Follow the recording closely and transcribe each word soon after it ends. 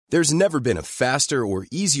There's never been a faster or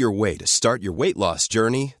easier way to start your weight loss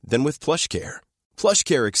journey than with PlushCare.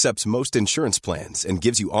 PlushCare accepts most insurance plans and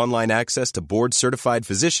gives you online access to board-certified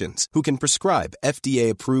physicians who can prescribe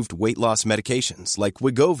FDA-approved weight loss medications like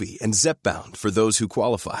Wegovy and Zepbound for those who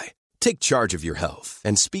qualify. Take charge of your health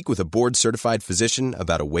and speak with a board-certified physician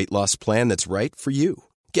about a weight loss plan that's right for you.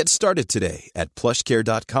 Get started today at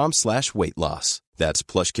plushcare.com/weight loss. That's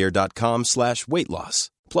plushcare.com/weight loss.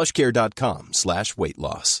 plushcare.com/weight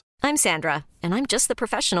loss. I'm Sandra, and I'm just the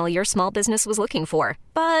professional your small business was looking for.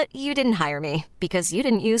 But you didn't hire me because you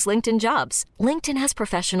didn't use LinkedIn Jobs. LinkedIn has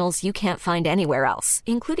professionals you can't find anywhere else,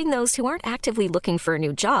 including those who aren't actively looking for a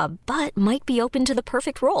new job, but might be open to the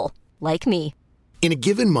perfect role, like me. In a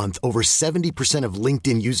given month, over 70% of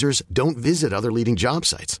LinkedIn users don't visit other leading job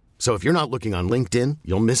sites. So if you're not looking on LinkedIn,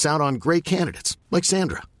 you'll miss out on great candidates like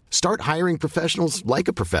Sandra. Start hiring professionals like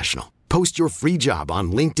a professional. Post your free job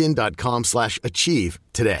on linkedin.com/achieve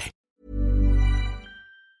today.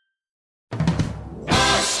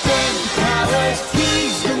 Austin Powers,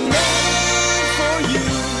 he's the man for you.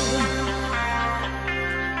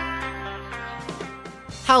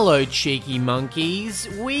 Hello, cheeky monkeys.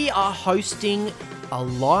 We are hosting a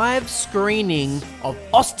live screening of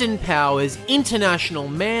Austin Powers, International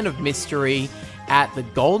Man of Mystery, at the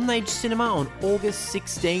Golden Age Cinema on August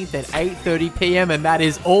 16th at 8:30 p.m. And that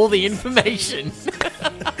is all the information.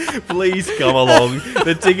 Please come along.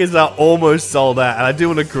 The tickets are almost sold out. And I do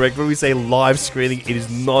want to correct, when we say live screening, it is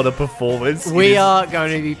not a performance. We are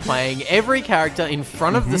going to be playing every character in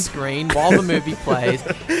front of the screen while the movie plays,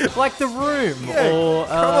 like The Room or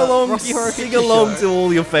Come along, Rocky Horror sing Picture along Show. to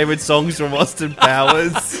all your favourite songs from Austin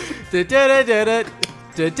Powers. Da-da-da-da-da,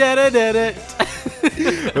 da-da-da-da-da.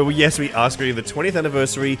 But yes, we are screening the 20th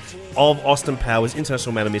anniversary of Austin Powers,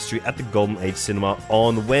 International Man of Mystery at the Golden Age Cinema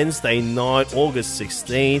on Wednesday night, August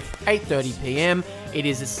 16th. 8:30 p.m. It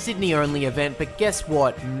is a Sydney-only event, but guess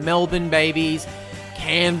what? Melbourne babies,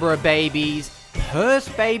 Canberra babies,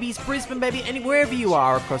 Perth babies, Brisbane babies, and wherever you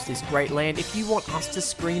are across this great land, if you want us to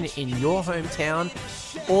screen it in your hometown,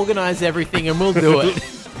 organise everything and we'll do it.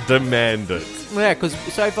 Demand it. Yeah, because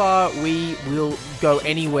so far we will go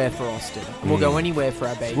anywhere for Austin. We'll go anywhere for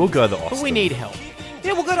our babies. We'll go to Austin. But we need help.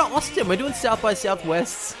 Yeah, we'll go to Austin. We're doing South by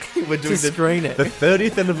Southwest. We're doing to screen it. The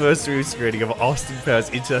 30th anniversary screening of Austin Powers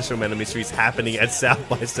International Man of Mystery is happening at South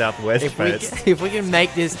by Southwest Fest. If we can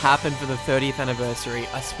make this happen for the 30th anniversary,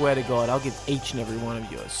 I swear to God, I'll give each and every one of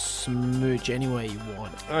you a smooch anywhere you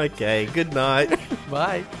want. Okay, good night.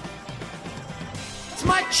 Bye. It's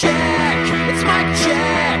Mike Check, it's Mike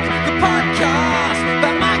Check, the podcast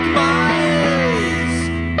by Mike Myers.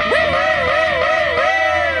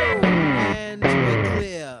 And we're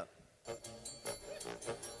clear.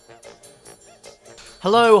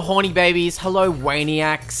 Hello, horny babies. Hello,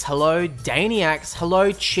 Waniacs. Hello, Daniacs.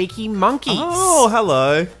 Hello, cheeky monkeys. Oh,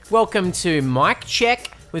 hello. Welcome to Mike Check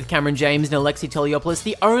with Cameron James and Alexi Toliopoulos,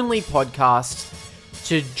 the only podcast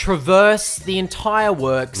to traverse the entire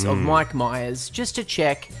works of Mike Myers just to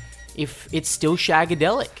check if it's still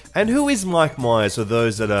shagadelic. And who is Mike Myers for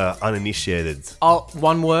those that are uninitiated? Oh,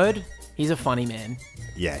 one word. He's a funny man.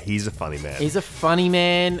 Yeah, he's a funny man. He's a funny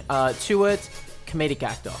man. To it, comedic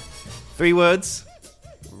actor. 3 words?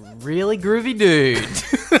 Really groovy dude.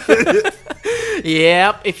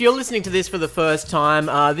 Yep. If you're listening to this for the first time,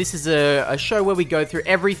 this is a show where we go through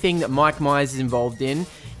everything that Mike Myers is involved in.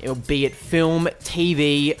 It'll be it film,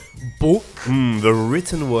 TV, book, The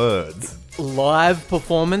written word. live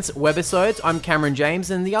performance, webisodes. I'm Cameron James,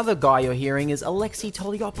 and the other guy you're hearing is Alexi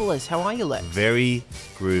Toliopoulos. How are you, Lex? Very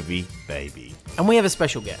groovy baby. And we have a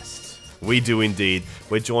special guest. We do indeed.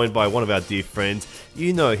 We're joined by one of our dear friends.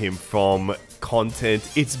 You know him from content.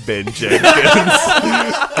 It's Ben Jenkins.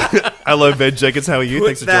 Hello, Ben Jenkins. How are you?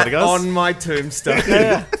 Thanks for joining us. On my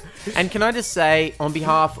tombstone. And can I just say, on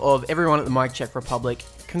behalf of everyone at the Mike Check Republic,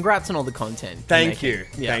 congrats on all the content. Thank you're you.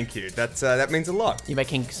 making. Yeah. Thank you. That means a lot. You're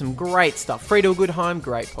making some great stuff. Free to a Good Home,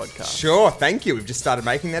 great podcast. Sure. Thank you. We've just started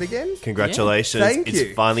making that again. Congratulations. Thank it's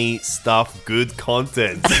you. funny stuff, good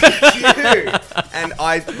content. Thank you. And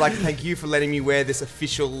I'd like to thank you for letting me wear this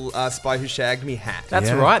official Spy Who Shagged Me hat. That's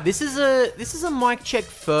Yeah. right. This is a Mike Check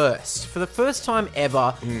first. For the first time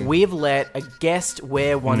ever, we have let a guest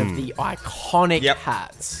wear one of the iconic Yep.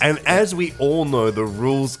 hats. And as we all know, the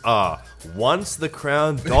rules are, once the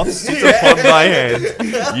crown doth sit upon thy head,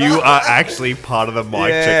 you are actually part of the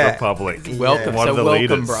Mike Check Republic. Welcome, One of the welcome,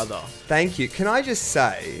 leaders. brother. Thank you. Can I just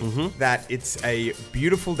say that it's a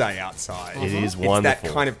beautiful day outside? It is It's wonderful.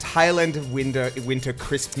 that kind of tail end of winter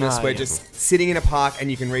crispness Ah, where yeah. just sitting in a park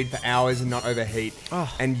and you can read for hours and not overheat.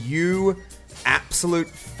 And you absolute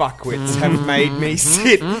fuckwits have made me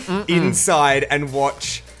sit inside and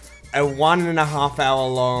watch a 1.5 hour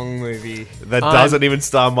long movie. That doesn't even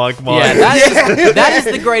star Mike Myers. Yeah, that is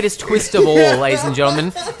the greatest twist of all, ladies and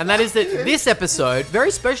gentlemen. And that is that this episode,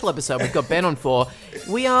 very special episode we've got Ben on for,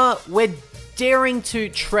 we're daring to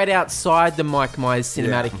tread outside the Mike Myers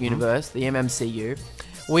cinematic universe, the MMCU.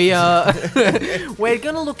 We're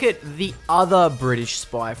going to look at the other British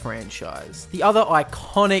spy franchise, the other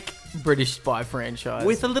iconic British spy franchise.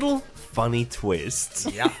 With a little funny twist.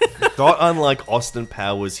 Yeah. Not unlike Austin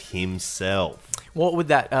Powers himself. What would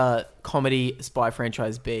that comedy spy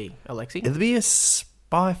franchise be, Alexi? It'd be a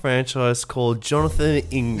spy franchise called Jonathan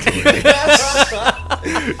English. We're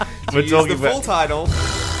talking the full about title.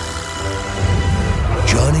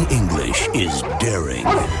 Johnny English is daring.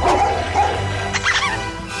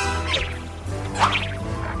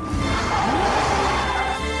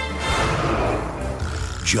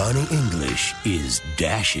 Johnny English is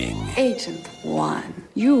dashing. Agent 1,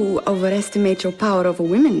 you overestimate your power over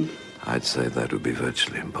women. I'd say that would be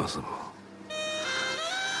virtually impossible.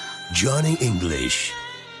 Johnny English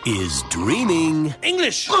is dreaming.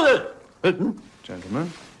 English!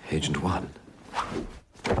 Gentlemen, Agent 1.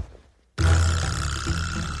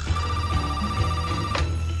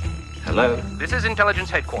 Hello? This is Intelligence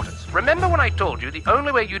Headquarters. Remember when I told you the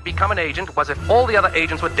only way you'd become an agent was if all the other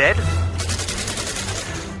agents were dead?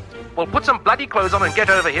 Well, put some bloody clothes on and get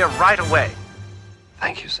over here right away.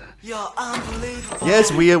 Thank you, sir.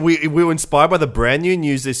 Yes, we were inspired by the brand new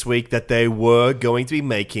news this week that they were going to be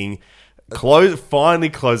making finally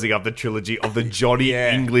closing up the trilogy of the Johnny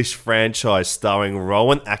English franchise starring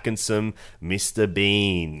Rowan Atkinson, Mr.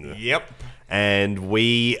 Bean. Yep. And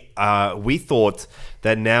we thought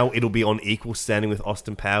that now it'll be on equal standing with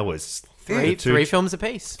Austin Powers. Three films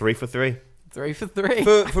apiece. 3 for 3. 3 for 3.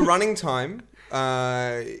 For running time,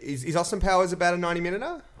 is Austin Powers about a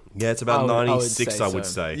 90-minute? Yeah, it's about 96, I would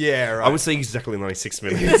say. Yeah, right. I would say exactly 96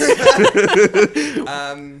 minutes.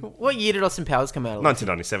 What year did Austin Powers come out?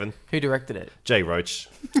 1997. Who directed it? Jay Roach.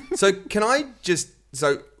 So can I just...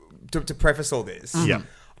 So to preface all this... Yeah.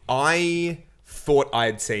 I thought I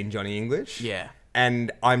had seen Johnny English. Yeah.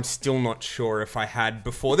 And I'm still not sure if I had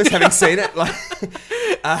before this, having seen it. Like,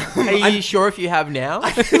 Are you sure if you have now?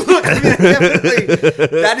 Look, I mean,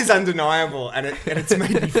 definitely, that is undeniable, and it's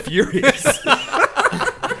made me furious.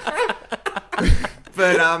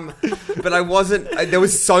 But I wasn't. There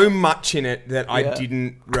was so much in it that I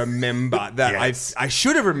didn't remember that I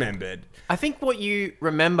should have remembered. I think what you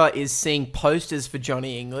remember is seeing posters for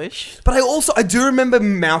Johnny English. But I do remember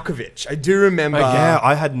Malkovich. I do remember. Yeah,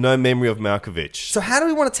 I had no memory of Malkovich. So how do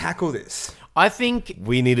we want to tackle this? I think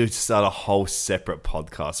We need to start a whole separate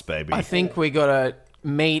podcast, baby. I think we gotta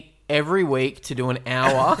meet every week to do an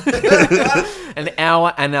hour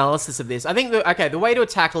analysis of this. I think the way to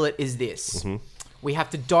tackle it is this. Mm-hmm. We have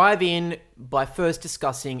to dive in by first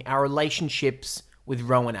discussing our relationships with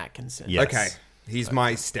Rowan Atkinson. Yes. Okay. He's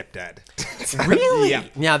my stepdad. Really? Yeah.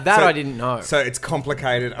 Now that I didn't know. So it's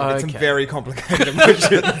complicated. It's Okay. very complicated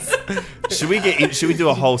emotions. Should we do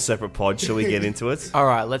a whole separate pod? Should we get into it? All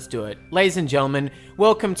right, let's do it. Ladies and gentlemen,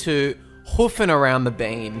 welcome to Hoofing Around the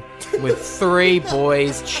Bean with three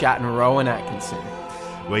boys chatting Rowan Atkinson.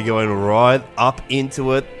 We're going right up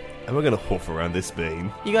into it, and we're going to hoof around this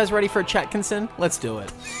bean. You guys ready for a Chatkinson? Let's do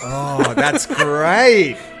it. Oh, that's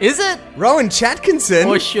great. Is it? Rowan Chatkinson.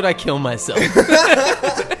 Or should I kill myself?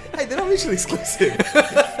 Hey, they're not mutually exclusive.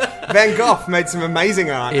 Van Gogh made some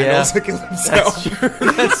amazing art and also killed himself.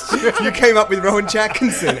 That's true. You came up with Rowan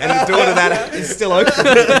Chatkinson, and the door to that is still open.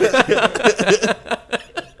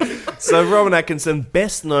 So Rowan Atkinson,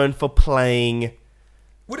 best known for playing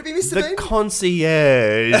Would it be Mr. the Bean?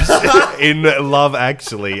 concierge in Love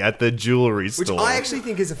Actually at the jewelry Which store. I actually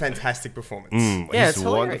think is a fantastic performance. Yeah, He's it's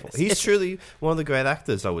wonderful. hilarious. He's It's- truly one of the great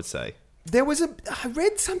actors, I would say. There was I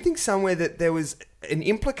read something somewhere that there was an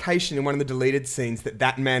implication in one of the deleted scenes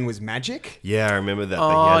that man was magic. Yeah, I remember that. Oh,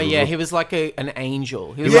 They had a yeah, little- he was like an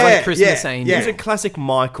angel. He was Yeah, like a Christmas yeah, angel. He's a classic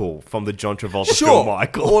Michael from the John Travolta Sure, film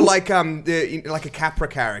Michael. or like like a Capra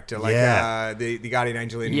character, like Yeah. the guardian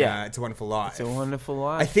angel in It's a Wonderful Life. It's a Wonderful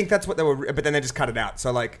Life. I think that's what they were, but then they just cut it out.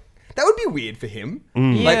 So like that would be weird for him.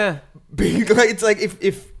 Yeah. Being like it's like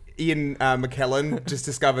if Ian McKellen just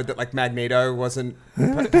discovered that like Magneto wasn't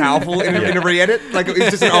powerful in a re-edit, like it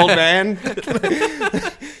was just an old man.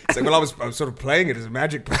 It's like, well, I was sort of playing it as a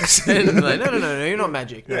magic person. Like, no, you're not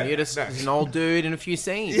magic. No, Yeah, you're just no. an old dude in a few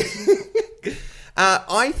scenes.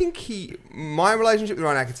 I think he my relationship with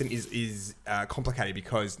Rowan Atkinson is complicated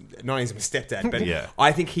because not only is he my stepdad, but Yeah.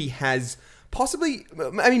 I think he has possibly.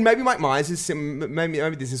 I mean, maybe Mike Myers is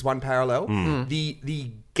maybe this is one parallel.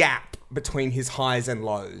 The gap between his highs and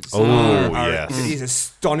lows. Is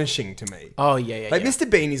astonishing to me. Oh yeah. Like Mr.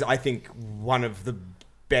 Bean is, I think, one of the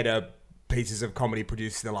better pieces of comedy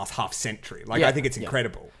produced in the last half century. Like, I think it's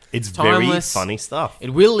incredible. It's Timeless. very funny stuff. It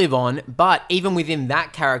will live on, but even within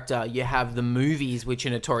that character, you have the movies which are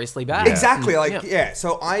notoriously bad. Exactly.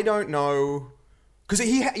 So I don't know. Because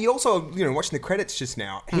he also, watching the credits just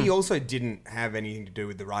now, he also didn't have anything to do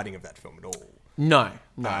with the writing of that film at all. No.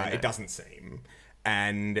 It doesn't seem.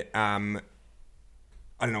 And I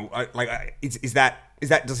don't know.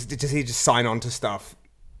 Does he just sign on to stuff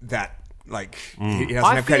that he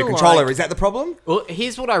doesn't have creative control over? Is that the problem? Well,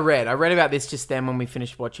 here's what I read. I read about this just then when we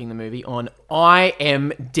finished watching the movie on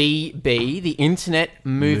IMDb, the Internet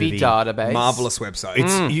Movie Database. Marvelous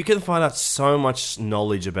website. You can find out so much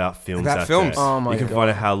knowledge about films. About films. Oh my God. You can find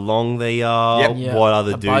out how long they are, what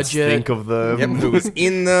other dudes budget. think of them, Who was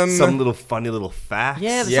in them. some little funny little facts.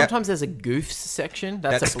 Yeah, sometimes there's a goofs section.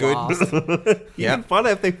 That's a good. blast. You can find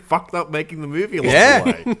out if they fucked up making the movie along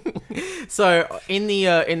the way. So in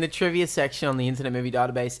the trivia section on the Internet Movie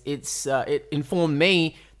Database, it informed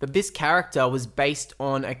me that this character was based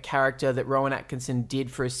on a character that Rowan Atkinson did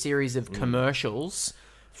for a series of commercials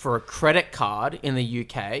for a credit card in the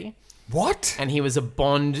UK. What? And he was a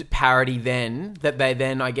Bond parody then, that they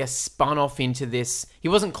then, I guess, spun off into this. He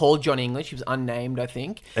wasn't called Johnny English. He was unnamed, I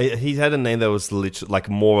think. He had a name that was literally like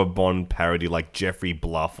more a Bond parody, like Jeffrey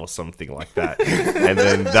Bluff or something like that. And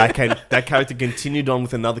then that character continued on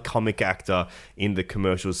with another comic actor in the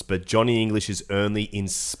commercials, but Johnny English is only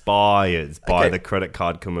inspired by the credit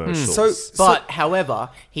card commercials. However,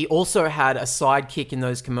 he also had a sidekick in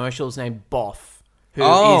those commercials named Boff, who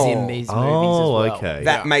is in these movies as well. Okay.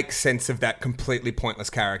 That makes sense of that completely pointless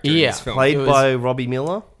character in this film. Played by Robbie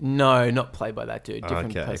Miller? No, not played by that dude.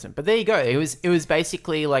 Different person. But there you go. It was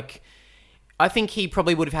basically like, I think he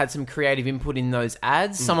probably would have had some creative input in those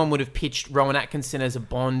ads. Someone would have pitched Rowan Atkinson as a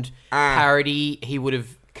Bond parody. He would have.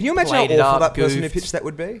 Can you imagine how played it awful up, that person who goofed. pitched that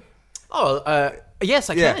would be?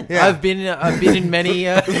 Yes, I can. Yeah. I've been in many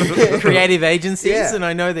creative agencies, and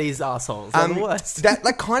I know these assholes. They're the worst. That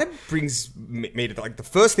kind of brings me to the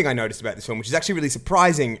first thing I noticed about this film, which is actually really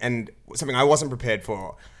surprising and something I wasn't prepared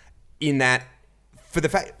for. In that, for the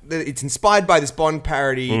fact that it's inspired by this Bond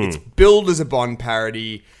parody, it's billed as a Bond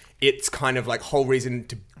parody. It's kind of like whole reason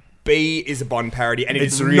to be is a Bond parody, and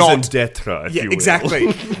it's raison not d'etre, if you will.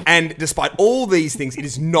 Exactly. And despite all these things, it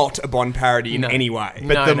is not a Bond parody in any way.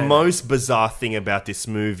 But the most bizarre thing about this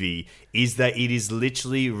movie is that it is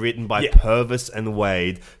literally written by Purvis and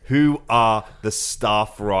Wade, who are the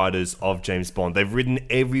staff writers of James Bond. They've written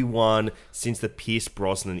everyone since the Pierce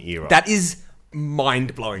Brosnan era. That is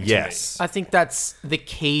mind-blowing to me. I think that's the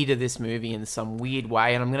key to this movie in some weird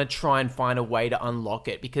way, and I'm going to try and find a way to unlock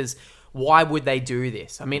it, because why would they do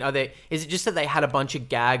this? I mean, is it just that they had a bunch of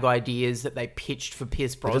gag ideas that they pitched for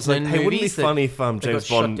Pierce Brosnan movies? Hey, wouldn't it be funny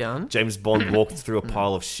if James Bond walked through a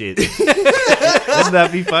pile of shit? Wouldn't that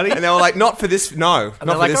be funny? And they were like, not for this, no, and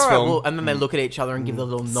not for this film. Well, and then they look at each other and give the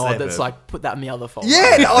little nod that's like, put that in the other folder.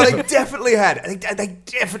 Yeah, they definitely had. They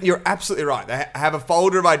definitely. You're absolutely right. They have a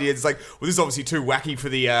folder of ideas. It's like, well, this is obviously too wacky for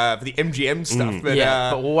the MGM stuff. But,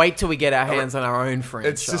 but we'll wait till we get our hands on our own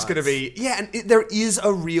franchise. It's just going to be and there is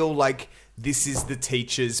a real this is the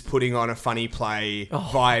teachers putting on a funny play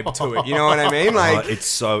vibe to it. You know what I mean? It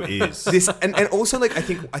so is. This and also I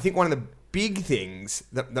think one of the big things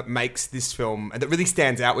that makes this film and that really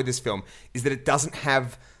stands out with this film is that it doesn't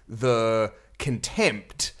have the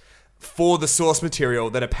contempt for the source material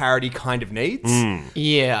that a parody kind of needs.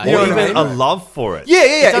 Yeah. Or even a love for it.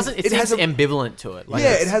 Yeah. It has ambivalent to it.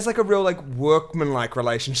 It has a real workmanlike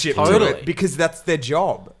relationship to it because that's their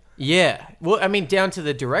job. Yeah. Well, I mean, down to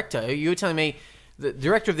the director. You were telling me the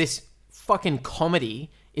director of this fucking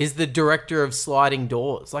comedy is the director of Sliding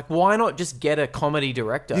Doors. Like, why not just get a comedy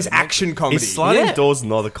director? This action comedy. Is Sliding Doors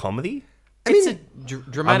not a comedy? It's a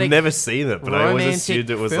dramatic. I've never seen it, but I always assumed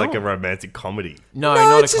it was film. like a romantic comedy. No,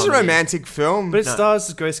 not it's a just comedy. a romantic film. But it stars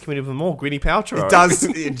the greatest comedian of them all, Gwyneth Paltrow. It does.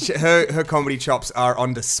 Her comedy chops are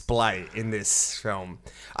on display in this film.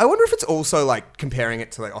 I wonder if it's also comparing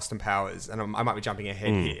it to Austin Powers, and I might be jumping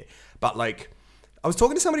ahead here, but I was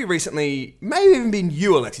talking to somebody recently, maybe even been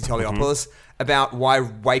you, Alexi Toliopoulos, about why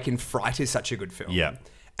Wake in Fright is such a good film. Yeah.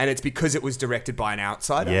 And it's because it was directed by an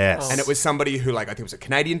outsider. Yes. And it was somebody who I think it was a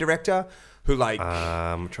Canadian director who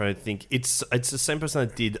I'm trying to think. It's the same person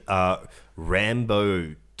that did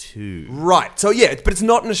Rambo 2. Right. So yeah, but it's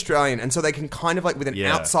not an Australian, and so they can kind of with an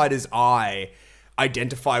outsider's eye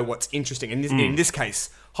identify what's interesting. And in this case,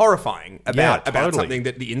 horrifying about something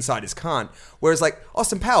that the insiders can't. Whereas like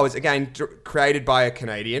Austin Powers, again, created by a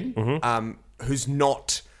Canadian who's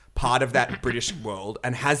not part of that British world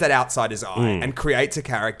and has that outsider's eye and creates a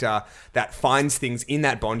character that finds things in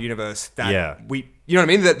that Bond universe that you know what I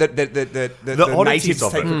mean? That the natives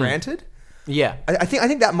take for granted. Yeah. I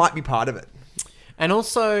think that might be part of it. And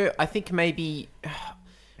also, I think maybe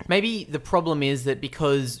the problem is that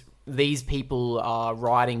because these people are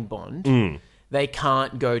writing Bond, they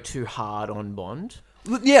can't go too hard on Bond.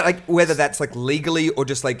 Yeah, like whether that's like legally or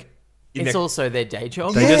just like it's also their day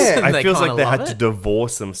job. I feel like they had to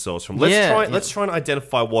divorce themselves from. Let's try and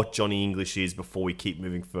identify what Johnny English is before we keep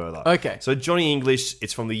moving further. Okay. So Johnny English,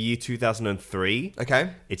 it's from the year 2003.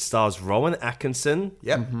 Okay. It stars Rowan Atkinson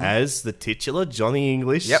as the titular Johnny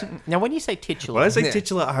English. Yep. Now, when you say titular, when I say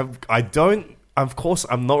titular, I don't. Of course,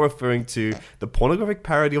 I'm not referring to the pornographic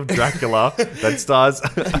parody of Dracula that stars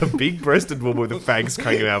a big-breasted woman with fangs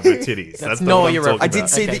coming out of her titties. That's not what you're referring. I did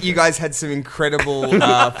see that you guys had some incredible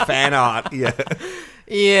fan art.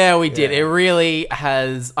 Yeah, we did. It really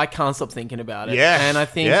has. I can't stop thinking about it. Yeah. And I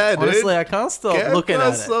think, honestly, I can't stop looking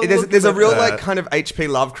at it. There's a real, like, kind of H.P.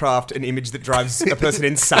 Lovecraft, an image that drives a person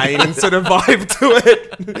insane and sort of vibe to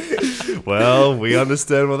it. Well, we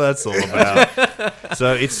understand what that's all about.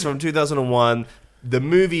 So it's from 2001. The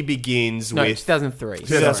movie begins with 2003.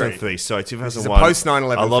 2003. Sorry, 2001. It's a post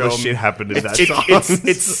 9/11 A lot film. of shit happened in that time.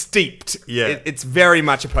 It's steeped. Yeah, it's very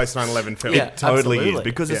much a post 9/11 film. Yeah, It totally absolutely. is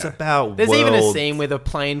because it's about. There's even a scene with a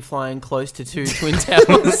plane flying close to two twin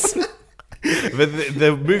towers. But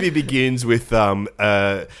the movie begins with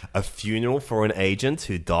a funeral for an agent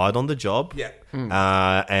who died on the job. Yeah.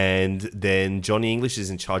 And then Johnny English is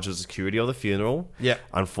in charge of the security of the funeral. Yeah.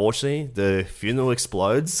 Unfortunately, the funeral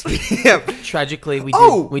explodes. Tragically, we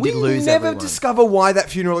did lose never everyone. discover why that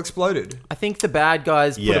funeral exploded. I think the bad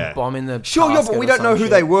guys put a bomb in the but casket we or don't know some who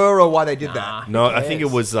shit. they were or why they did that. No, I think it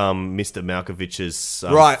was Mr. Malkovich's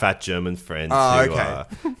fat German friend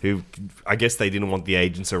who I guess they didn't want the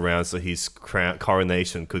agents around so his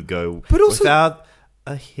coronation could go without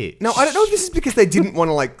a hitch. Now, I don't know if this is because they didn't want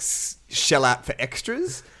to like shell out for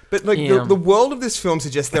extras, but like the world of this film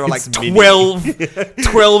suggests there are like 12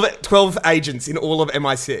 agents in all of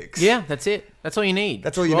MI6. Yeah, that's it. That's all you need.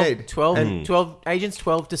 That's all you need. 12 agents,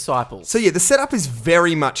 12 disciples. So yeah, the setup is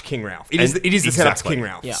very much King Ralph. It is the setup to King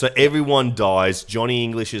Ralph. Yeah. So everyone dies. Johnny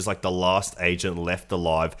English is like the last agent left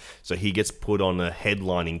alive. So he gets put on a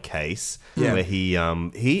headlining case where he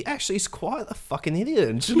actually is quite a fucking idiot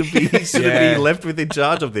and shouldn't be left in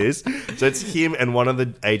charge of this. So it's him and one of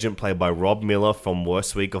the agent played by Rob Miller from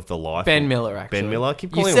Worst Week of the Life. Ben Miller, actually. Ben Miller. I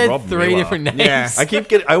keep You calling said him Rob Miller. 3 different names.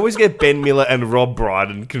 Yeah. I always get Ben Miller and Rob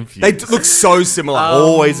Brydon confused. They look so similar.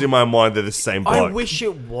 Always in my mind, they're the same bloke. I wish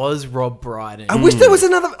it was Rob Brydon. I wish there was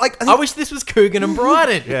another. Like, I wish this was Coogan and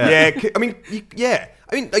Brydon. I mean,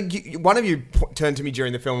 like one of you turned to me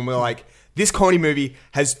during the film and we were like, "This comedy movie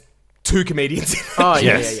has 2 comedians." In it. Oh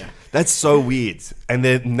yeah. That's so weird. And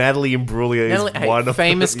then Natalie Imbruglia is one of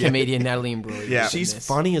famous them. comedian Natalie Imbruglia. Yeah. She's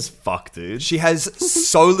funny as fuck, dude. She has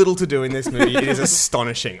so little to do in this movie. It is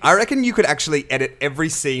astonishing. I reckon you could actually edit every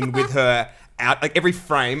scene with her out, like every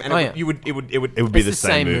frame, and it would be the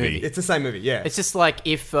same movie. It's the same movie. Yeah. It's just like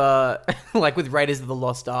if, like with Raiders of the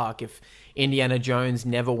Lost Ark, if Indiana Jones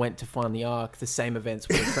never went to find the Ark, the same events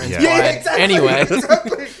would have transpired. Exactly. Anyway,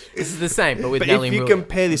 this is the same, but with But Natalie if you Imbruglia.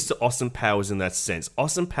 compare this to Austin Powers in that sense,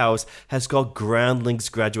 Austin Powers has got Groundlings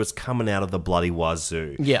graduates coming out of the bloody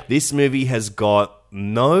wazoo. Yeah. This movie has got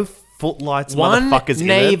no footlights one motherfuckers in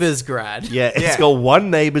it. neighbor's grad. Yeah, it's got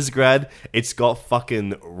one neighbor's grad. It's got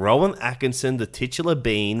fucking Rowan Atkinson, the titular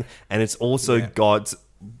Bean, and it's also got...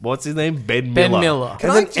 What's his name? Ben Miller.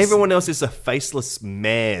 And then everyone else is a faceless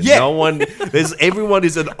man. Yeah. No one... Everyone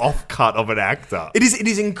is an off-cut of an actor. It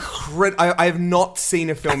is incredible. I have not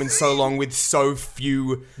seen a film in so long with so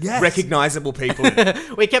few recognizable people.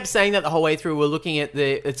 We kept saying that the whole way through. We're looking at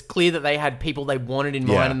it's clear that they had people they wanted in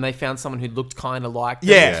mind, and they found someone who looked kind of like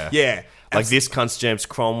them. Yeah. Like this cunt's James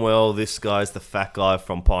Cromwell. This guy's the fat guy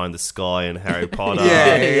from Pie in the Sky and Harry Potter.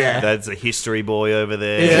 Yeah. That's a history boy over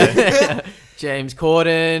there. Yeah. James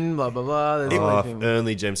Corden, blah, blah, blah. If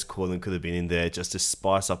only James Corden could have been in there just to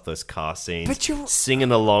spice up those car scenes. But you're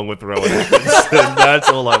singing along with Rowan Atkinson. That's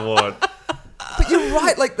all I want. But you're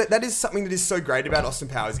right. Like that is something that is so great about Austin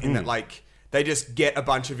Powers in that like They just get a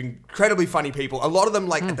bunch of incredibly funny people. A lot of them,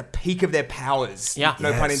 like, at the peak of their powers. Yeah.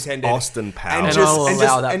 No pun intended. Austin Powers. And I'll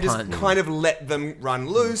allow that just pun. kind of let them run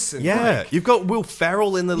loose. And You've got Will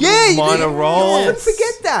Ferrell in the you little do. minor role. You often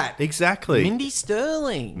forget that. Exactly. Mindy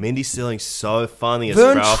Sterling. Mindy Sterling's so funny as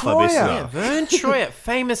Vern Ralph Troyer. Abisner. Yeah, Vern Troyer,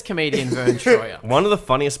 famous comedian Vern Troyer. One of the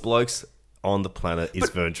funniest blokes on the planet is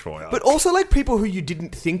Vern Troyer. But also, like, people who you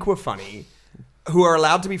didn't think were funny, who are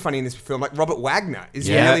allowed to be funny in this film, like Robert Wagner is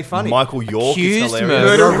really funny. Michael York Accused is hilarious.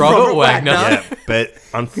 murderer Robert Wagner. Yeah, but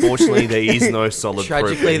unfortunately, there is no solid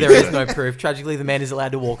Tragically, proof. there is no proof. Tragically, the man is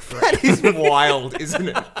allowed to walk free. That is wild, isn't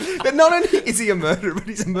it? But not only is he a murderer, but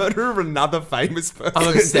he's a murderer of another famous person. I'm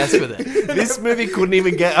obsessed with it. This movie couldn't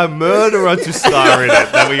even get a murderer to star in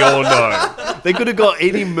it, that we all know. They could have got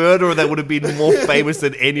any murderer that would have been more famous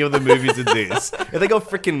than any of the movies in this. If they got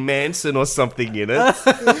freaking Manson or something in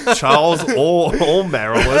it, Charles or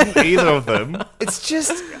Marilyn, either of them. It's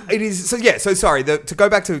just, it is, so yeah, so sorry, to go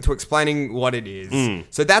back to explaining what it is.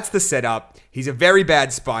 So that's the setup. He's a very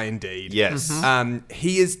bad spy indeed. Yes.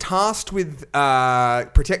 He is tasked with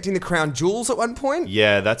protecting the crown jewels at one point.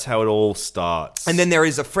 Yeah, that's how it all starts. And then there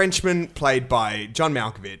is a Frenchman played by John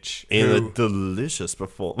Malkovich. in who- a delicious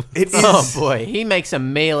performance. It is. Oh boy, he makes a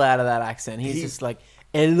meal out of that accent. He's just like,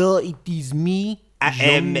 "Hello, it is me,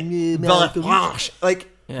 Jean Malkovich." Like,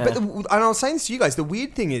 Yeah. but and I was saying this to you guys, the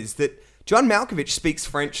weird thing is that John Malkovich speaks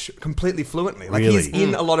French completely fluently. Like, Really? he's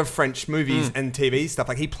in a lot of French movies and TV stuff.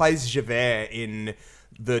 Like, he plays Javert in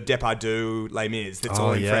the Depardieu Les Mis. That's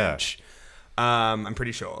all in French. I'm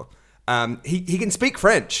pretty sure. He can speak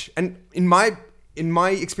French, and in my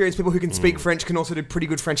experience, people who can speak French can also do pretty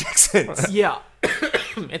good French accents. Yeah,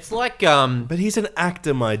 it's like But he's an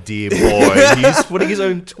actor, my dear boy. He's putting his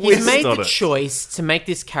own twist he's made on the it. choice to make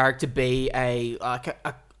this character be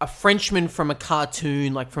a Frenchman from a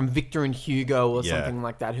cartoon, like from Victor and Hugo or Yeah. something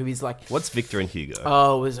like that, who is like, What's Victor and Hugo?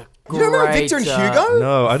 oh, it was a You great. don't remember Victor and Hugo?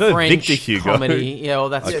 no, I know French Victor Hugo. comedy. Yeah, well,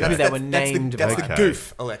 that's who they were That's named. That's by. the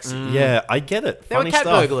goof, Alexi. Yeah, I get it. They were Funny cat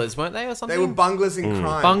stuff. burglars, weren't they, or something? They were bunglers in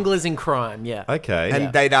crime. bunglers in crime. Yeah. Okay.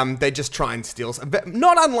 And they'd just try and steal. But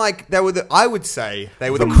not unlike they were. I would say they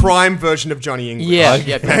were the crime version of Johnny English. Yeah, Okay.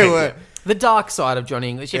 yeah. They were. The dark side of Johnny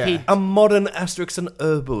English. If Yeah. he a modern Asterix and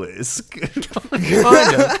Obelisk.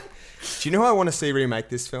 kind of. Do you know who I want to see remake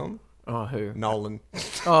this film? Oh, who? Nolan.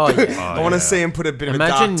 Oh, yeah. I want to see him put a bit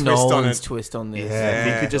Imagine of a dark twist on Nolan's it. twist on this. Yeah,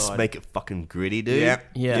 if he could just God. make it fucking gritty, dude. Yeah.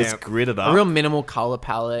 Yeah. Just grit it A up. real minimal color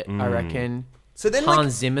palette, I reckon. So then,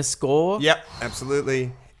 Hans Zimmer score. Yep,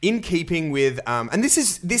 absolutely. In keeping with, and this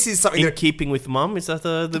is something In that, Keeping with Mum, is that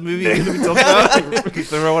the movie we talked about?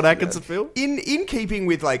 The Rowan Atkinson film? in keeping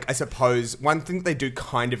with, like, I suppose one thing that they do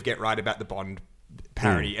kind of get right about the Bond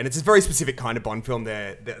parody, and it's a very specific kind of Bond film.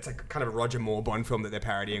 It's like kind of a Roger Moore Bond film that they're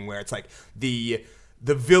parodying, where it's like the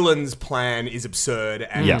villain's plan is absurd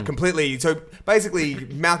and completely. So basically,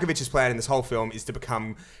 Malkovich's plan in this whole film is to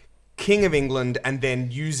become King of England, and then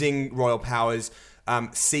using royal powers,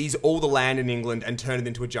 seize all the land in England and turn it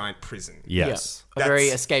into a giant prison. Yes. A very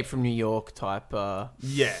That's- Escape from New York type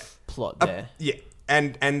Yeah. plot there. Yeah.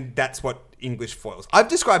 And that's what English foils. I've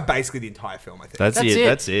described basically the entire film, I think. That's it.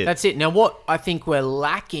 That's it. That's it. Now, what I think we're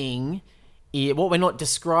lacking, what we're not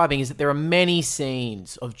describing, is that there are many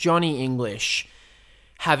scenes of Johnny English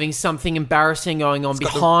having something embarrassing going on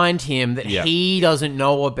behind him that he doesn't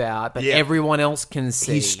know about, but everyone else can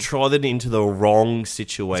see. He's trodden into the wrong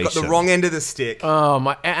situation. Got the wrong end of the stick. Oh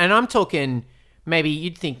my! And I'm talking. Maybe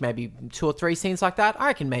you'd think maybe 2 or 3 scenes like that. I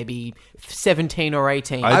reckon maybe 17 or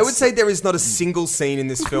 18. I would say there is not a single scene in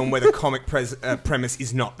this film where the comic premise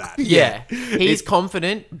is not that. Yeah. He's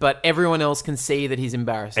confident, but everyone else can see that he's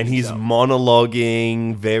embarrassed. And he's himself.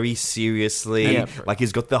 monologuing very seriously. Yeah. Like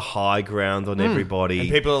he's got the high ground on everybody. And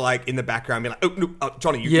people are like in the background being like, oh, no,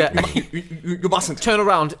 Johnny, Yeah. you mustn't. Turn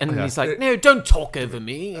around, and he's like, no, don't talk over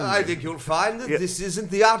me. And I think you'll find that this isn't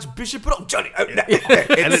the Archbishop, but Johnny. Oh, no.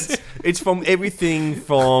 And it's from everything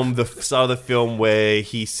from the start of the film where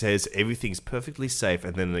he says everything's perfectly safe,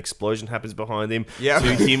 and then an explosion happens behind him, Yeah.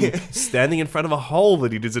 to him standing in front of a hole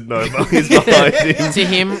that he doesn't know is behind him. to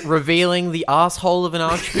him revealing the asshole of an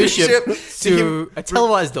archbishop to a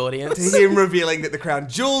televised audience. To him revealing that the crown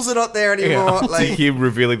jewels are not there anymore. To Like, him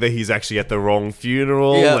revealing that he's actually at the wrong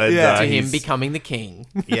funeral. Yeah, and, yeah. to him he's- becoming the king.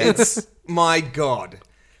 Yes. my God.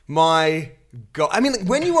 My I mean, like,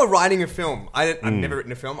 when you are writing a film, I've never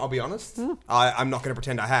written a film, I'll be honest. I'm not going to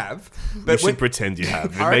pretend I have. But You should pretend you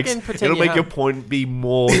have. pretend It'll you make your have. point be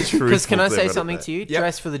more truthful. Because can I to say everyone something out to you? Yep.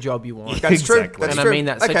 Dress for the job you want. That's true. Exactly. That's And I true. mean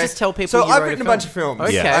that. So just tell people So you I've wrote written a film. bunch of films.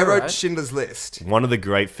 Okay, I wrote right. Schindler's List. One of the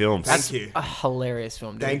great films. Thank you. A hilarious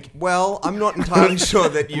film, dude. Thank you. Well, I'm not entirely sure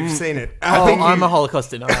that you've seen it. I'm a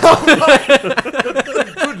Holocaust denier.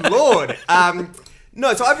 Good lord.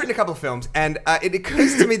 No, so I've written a couple of films, and it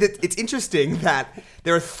occurs to me that it's interesting that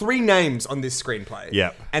there are 3 names on this screenplay.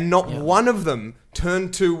 Yep. And not one of them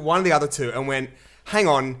turned to one of the other 2 and went, hang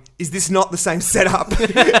on, is this not the same setup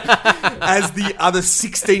as the other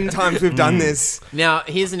 16 times we've done this? Now,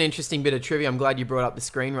 here's an interesting bit of trivia. I'm glad you brought up the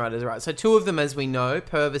screenwriters, right? So 2 of them, as we know,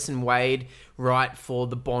 Purvis and Wade, write for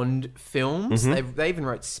the Bond films. They even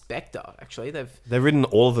wrote Spectre, actually. They've written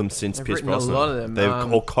all of them since Pierce written a Brosnan. lot of them. They're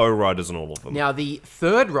all co-writers on all of them. Now, the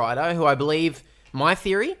third writer, who I believe, my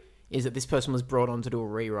theory is that this person was brought on to do a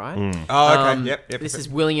rewrite. Oh, okay. Yep. This is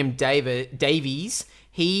William Davies.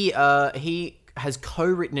 He has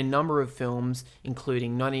co-written a number of films,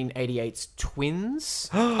 including 1988's Twins,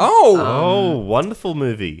 Wonderful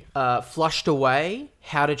movie. Flushed Away,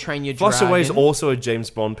 How to Train Your Flushed Dragon. Away is also a James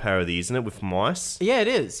Bond parody, isn't it, with mice? Yeah, it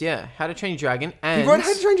is. Yeah, How to Train Your Dragon. He And wrote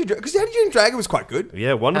How to Train Your Dragon, because How to Train Your Dragon was quite good. Yeah,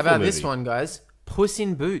 how wonderful about movie. this one, guys? Puss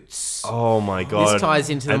in Boots. Oh my god! This ties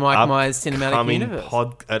into the Mike Myers cinematic upcoming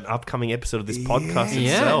universe. An upcoming episode of this podcast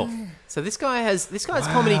itself. So this guy's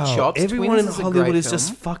comedy chops. Everyone Twins in is a Hollywood great is film.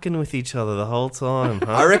 just fucking with each other the whole time.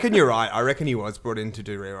 Huh? I reckon you're right. I reckon he was brought in to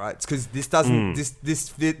do rewrites because this doesn't.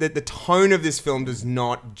 The tone of this film does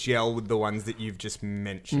not gel with the ones that you've just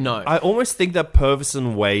mentioned. No. I almost think that Purvis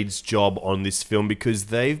and Wade's job on this film, because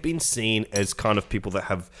they've been seen as kind of people that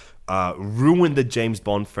have ruined the James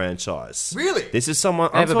Bond franchise. Really? This is someone.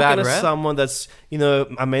 They I'm have a bad talking to rep? someone that's,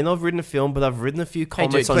 I may not have written a film, but I've written a few Hey,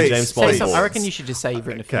 comments dude, on please, James say Bond. Say something. I boards. reckon you should just say you've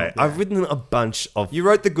written a film. Okay, I've written a bunch of. You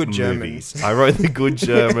wrote The Good German. movies. I wrote The Good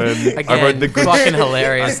German. Again, I wrote The Good. fucking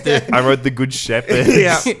hilarious, dude. I wrote The Good Shepherd.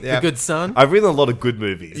 The Good Son. I've written a lot of good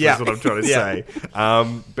movies. Yeah. That's what I'm trying to say.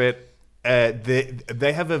 But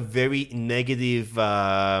they have a very negative,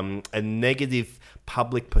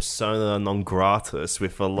 public persona non gratis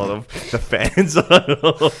with a lot of the fans of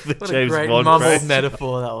the What James a great Bond mumbled franchise.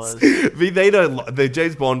 metaphor that was. They don't. The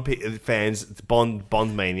James Bond fans,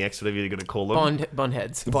 Bond maniacs, whatever you're going to call them. Bond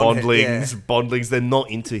heads. Bondlings, they're not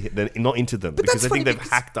into them because that's they funny think they've because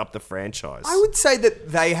hacked up the franchise. I would say that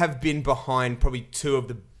they have been behind probably 2 of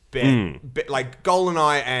the like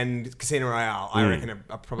GoldenEye and Casino Royale. I reckon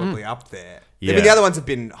are probably up there. Yeah. I mean, the other ones have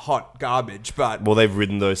been hot garbage, but Well, they've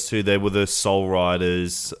written those 2. They were the sole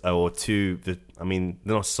writers, or 2. I mean,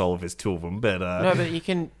 they're not sole if there's 2 of them, but No, but you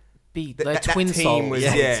can be that twin team souls. was- I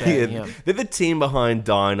would yeah. say, yeah. They're the team behind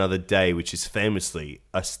Die Another Day, which is famously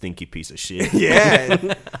a stinky piece of shit. yeah.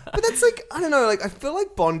 But that's like, I don't know, like I feel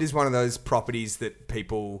like Bond is one of those properties that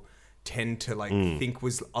people tend to like think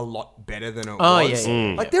was a lot better than it was.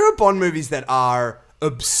 Yeah. Like there are Bond movies that are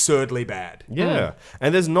absurdly bad. Yeah.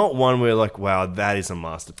 And there's not one where you're like, wow, that is a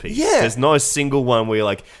masterpiece. Yeah. There's not a single one where you're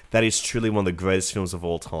like, that is truly one of the greatest films of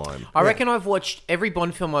all time. I reckon I've watched every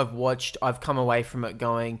Bond film I've watched. I've come away from it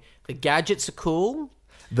going, the gadgets are cool.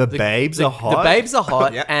 The babes are hot. The babes are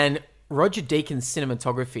hot, Yep. and Roger Deakins'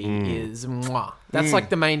 cinematography is mwah. That's like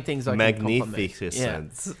the main things I can compliment.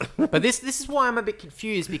 Magnificent. Yeah. But this is why I'm a bit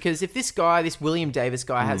confused, because if this guy, this William Davis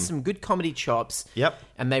guy, has some good comedy chops, Yep.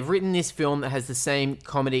 and they've written this film that has the same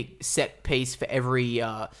comedy set piece for every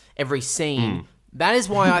scene, that is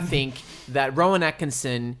why I think that Rowan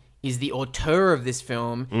Atkinson is the auteur of this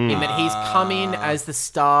film, in that he's come in as the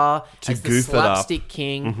star, To as the goof it up. slapstick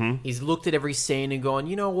king. He's looked at every scene and gone,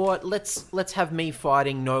 you know what? Let's have me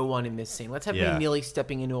fighting no one in this scene. Let's have Yeah. me nearly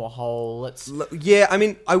stepping into a hole. Let's. Yeah, I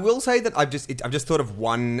mean, I will say that I've just thought of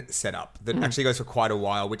one setup that actually goes for quite a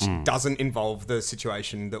while, which doesn't involve the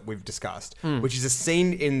situation that we've discussed, which is a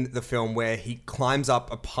scene in the film where he climbs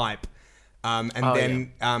up a pipe, and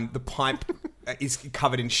the pipe is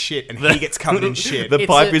covered in shit, and he gets covered in shit. The It's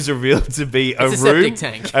pipe a- is revealed to be a it's a room,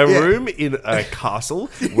 septic tank. room in a castle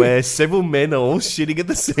where several men are all shitting at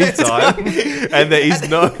the same time, and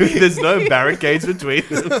there's no barricades between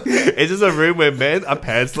them. It's just a room where men are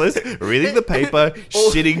pantsless, reading the paper,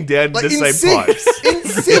 shitting down Like the in same sync. pipes. In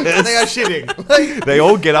sync, they are shitting. Like, They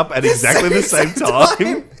all get up at exactly the same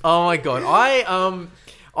time. Oh my god!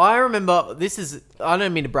 I remember this is. I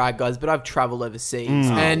don't mean to brag, guys, but I've traveled overseas,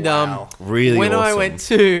 and Really when I awesome. went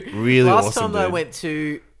to Really last awesome, time I dude. went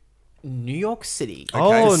to New York City.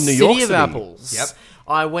 Oh, the New City York of City. Apples. Yep.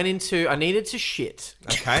 I went into. I needed to shit.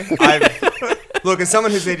 okay, Look, as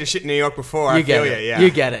someone who's needed to shit in New York before, I feel you. Yeah, You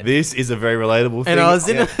get it. This is a very relatable thing. And I was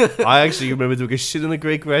in I actually remember doing a shit in a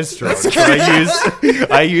Greek restaurant. So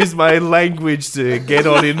I used my language to get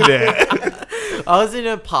on in there. I was in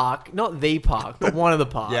a park, not the park, but one of the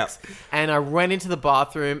parks. Yep. And I went into the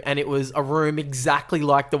bathroom, and it was a room exactly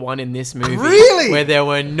like the one in this movie. Really? Where there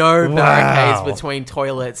were no barricades between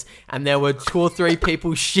toilets, and there were 2 or 3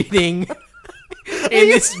 people shitting in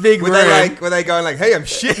this big room. Were they going like, hey, I'm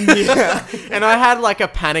shitting here? And I had like a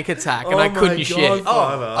panic attack, and I couldn't shit.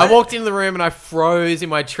 I walked into the room, and I froze in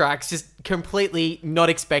my tracks, just completely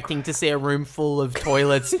not expecting to see a room full of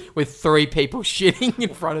toilets with 3 people shitting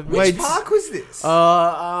in front of me. Which park was this?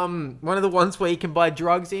 One of the ones where you can buy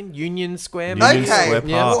drugs in, Union Square. Union Square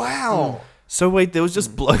Yeah. Park. Wow. So wait, there was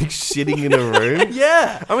just blokes shitting in a room?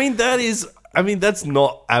 Yeah. I mean, that's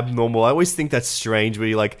not abnormal. I always think that's strange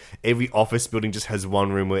where like every office building just has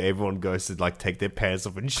one room where everyone goes to like take their pants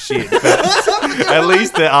off and shit. But at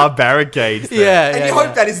least there are barricades there. Yeah. And you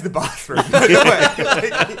hope that is the bathroom. By the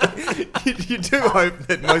way. You do hope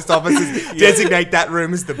that most offices designate that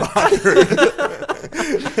room as the bathroom.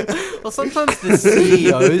 Well, sometimes the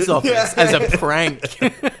CEO's office as a prank.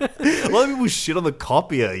 A lot of people shit on the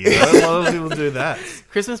copier, you know? A lot of people do that.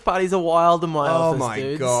 Christmas parties are wild in my office, Oh my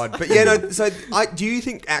dudes. god! But yeah, no. So, do you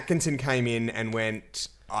think Atkinson came in and went,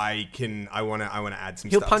 I want to add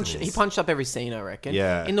some stuff to this? He punched up every scene, I reckon.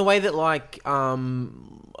 Yeah. In the way that like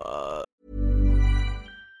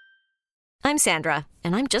I'm Sandra,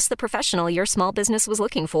 and I'm just the professional your small business was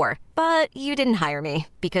looking for. But you didn't hire me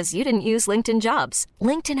because you didn't use LinkedIn Jobs.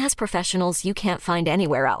 LinkedIn has professionals you can't find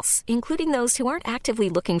anywhere else, including those who aren't actively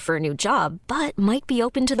looking for a new job, but might be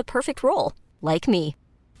open to the perfect role, like me.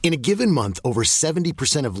 In a given month, over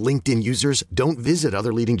 70% of LinkedIn users don't visit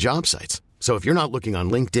other leading job sites. So if you're not looking on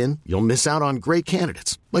LinkedIn, you'll miss out on great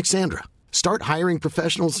candidates like Sandra. Start hiring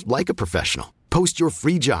professionals like a professional. Post your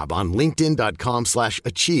free job on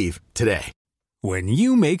linkedin.com/achieve today. When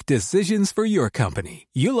you make decisions for your company,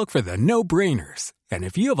 you look for the no-brainers. And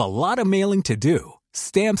if you have a lot of mailing to do,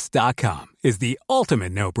 Stamps.com is the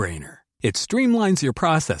ultimate no-brainer. It streamlines your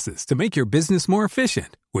processes to make your business more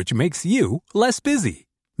efficient, which makes you less busy.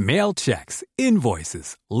 Mail checks,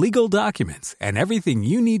 invoices, legal documents, and everything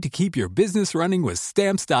you need to keep your business running with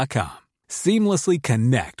Stamps.com. Seamlessly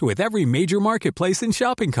connect with every major marketplace and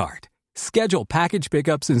shopping cart. Schedule package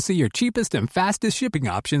pickups and see your cheapest and fastest shipping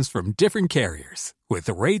options from different carriers. With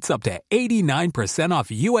rates up to 89% off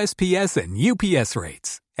USPS and UPS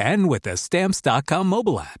rates. And with the Stamps.com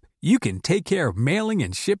mobile app, you can take care of mailing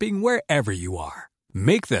and shipping wherever you are.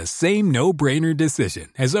 Make the same no-brainer decision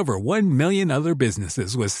as over 1 million other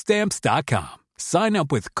businesses with Stamps.com. Sign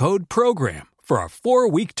up with code PROGRAM for a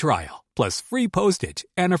 4-week trial, plus free postage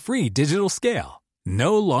and a free digital scale.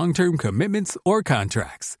 No long-term commitments or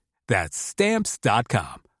contracts. That's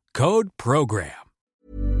Stamps.com. Code PROGRAM.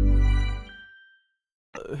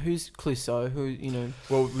 Who's Clouseau? Who, you know?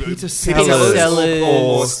 Well, Peter Sellers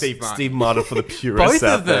or Steve Martin for the purists both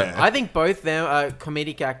out of them. there. I think both them are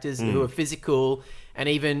comedic actors who are physical, and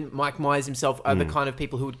even Mike Myers himself are the kind of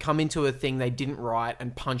people who would come into a thing they didn't write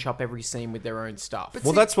and punch up every scene with their own stuff.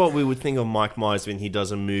 Well, that's what we would think of Mike Myers when he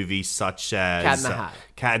does a movie such as Cat in the Hat.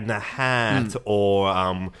 Cat in the Hat,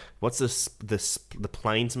 or what's the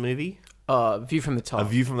Planes movie? View from the Top. A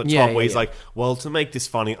View from the Top, where he's like, well, to make this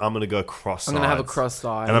funny, I'm going to go cross-eyed. I'm going to have a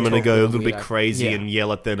cross-eyed. And I'm going to go a little bit weird. crazy Yeah. and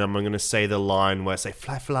yell at them. I'm going to say the line where I say,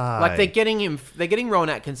 fly, fly. Like, they're getting Rowan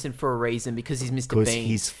Atkinson for a reason, because he's Mr. Bean. Because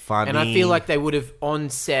he's funny. And I feel like they would have, on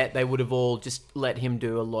set, they would have all just let him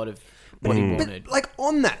do a lot of what he wanted. But, like,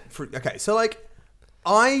 on that, so, like,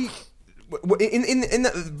 in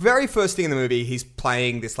the very first thing in the movie, he's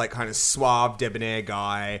playing this, like, kind of suave, debonair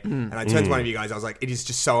guy. And I turned to one of you guys, I was like, it is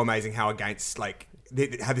just so amazing how against, like,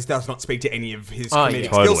 how this does not speak to any of his comedic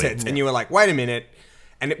skill Totally. sets. And you were like, wait a minute.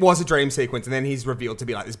 And it was a dream sequence, and then he's revealed to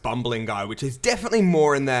be like this bumbling guy, which is definitely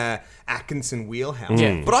more in the Atkinson wheelhouse.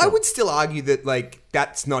 Yeah, but I would still argue that, like,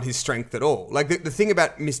 that's not his strength at all. Like, the thing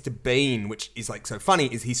about Mr. Bean, which is, like, so funny,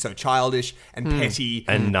 is he's so childish and petty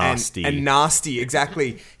And nasty. and nasty.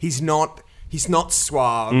 Exactly. He's not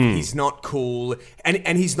suave. He's not cool,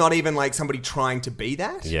 and he's not even like somebody trying to be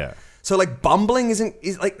that. Yeah. So, like, bumbling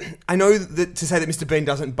is like, I know that to say that Mr. Bean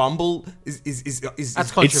doesn't bumble is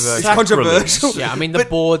That's controversial. It's controversial. Yeah, I mean, the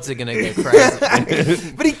boards are going to go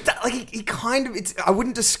crazy. But he kind of, I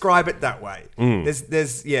wouldn't describe it that way.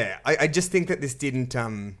 I just think that this didn't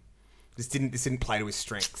play to his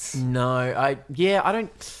strengths. No, I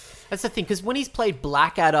don't. That's the thing, because when he's played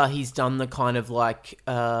Blackadder, he's done the kind of like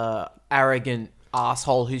arrogant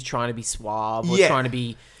asshole who's trying to be suave or trying to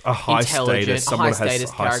be a high intelligent, status. Someone high status has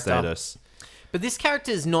high character. status. But this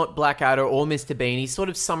character is not Blackadder or Mr. Bean. He's sort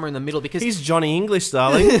of somewhere in the middle because He's Johnny English,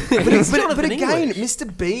 darling. But again,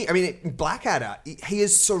 Mr. Bean, I mean, Blackadder, he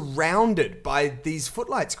is surrounded by these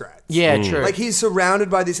Footlights grads. Yeah, true. Like, he's surrounded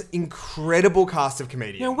by this incredible cast of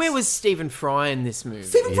comedians. Now, where was Stephen Fry in this movie?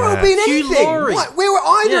 Stephen Fry would be in Hugh anything. Laurie. What? Where were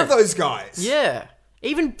either of those guys? Yeah.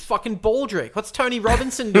 Even fucking Baldrick. What's Tony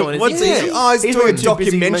Robinson doing? What's Is he he- Oh, he's doing a too busy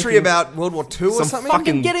documentary making about World War II or some something.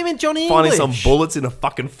 fucking Get him in Johnny finding English. some bullets in a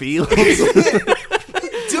fucking field. What are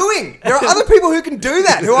you doing? There are other people who can do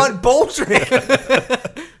that who aren't Baldrick.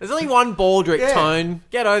 There's only one Baldrick, Yeah. Tone.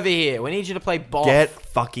 Get over here. We need you to play Bob. Get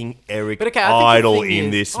fucking Eric But okay, I think the Idle thing in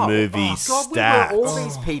is- this oh, movie. Oh, God, Stat. we were all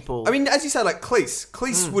these people. I mean, as you say, like Cleese.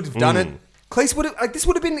 Cleese would have done it. Cleese would have, like, this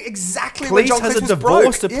would have been exactly when Cleese John has Cleese a was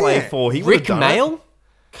divorce broke. to play Yeah. for. He would Rick have done it. Mail?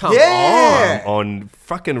 Come Yeah. On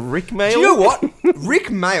fucking Rick Mail. Do you know what? Rick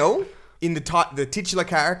Mail in the titular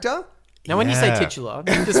character. Now, when you say Yeah. titular,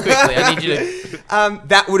 just quickly, I need you to...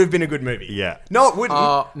 That would have been a good movie. Yeah. No, it wouldn't.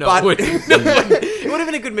 No, but, it wouldn't. It would have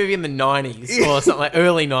been a good movie in the 90s or something like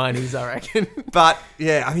early 90s, I reckon. But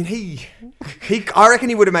yeah, I mean, I reckon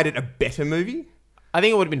he would have made it a better movie. I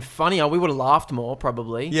think it would have been funnier. We would have laughed more,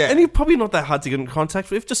 probably. Yeah. And he's probably not that hard to get in contact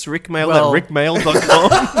with. Just Rick Mail Well- at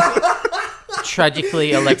rickmail.com.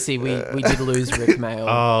 Tragically, Alexi, we did lose Rick Mail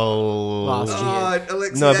last year. Oh,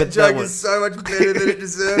 Alexi, No, that but joke that is so much better than it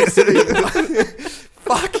deserves to be.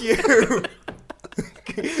 Fuck you.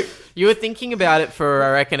 You were thinking about it for,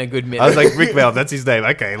 I reckon, a good minute. I was like, Rick Mail, that's his name.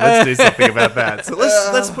 Okay, let's do something about that. So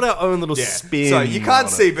let's put our own little Yeah. spin. So you can't on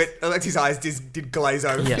see, it. but Alexi's eyes did glaze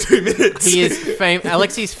over Yeah. for 2 minutes. He is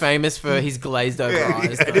Alexi's famous for his glazed over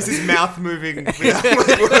eyes. Yeah, though. this is mouth moving without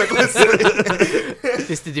my word listening.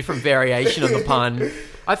 Just a different variation of the pun.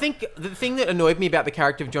 I think the thing that annoyed me about the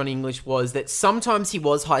character of Johnny English was that sometimes he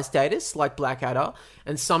was high status, like Blackadder,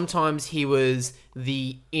 and sometimes he was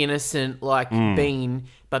the innocent, like Bean,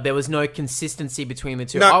 but there was no consistency between the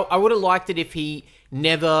two. No. I would have liked it if he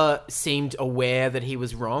never seemed aware that he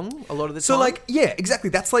was wrong a lot of the time. So like, yeah, exactly.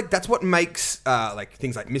 That's what makes like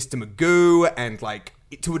things like Mr. Magoo and like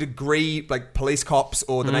to a degree like Police Cops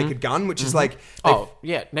or The Naked Gun, which is like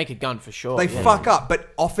Naked Gun for sure. they yeah. fuck up, but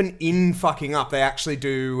often in fucking up, they actually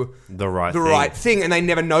do The right thing, and they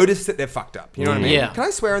never notice that they're fucked up. You know what I mean? Yeah. Can I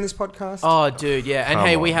swear on this podcast? Oh, dude, yeah. And Come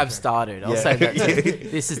hey, on. we have started. I'll say that too.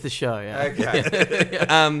 This is the show, yeah.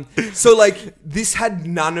 Okay. So like this had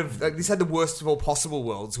this had the worst of all possible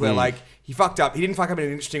worlds where like he fucked up. He didn't fuck up in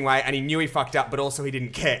an interesting way, and he knew he fucked up, but also he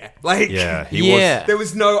didn't care. Like Yeah, Yeah. there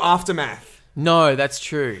was no aftermath. No, that's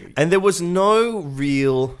true. And there was no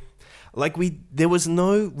real... there was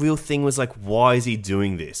no real thing was like, why is he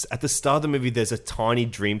doing this? At the start of the movie, there's a tiny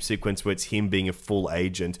dream sequence where it's him being a full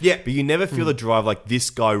agent. Yeah. But you never feel the drive like this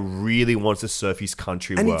guy really wants to serve his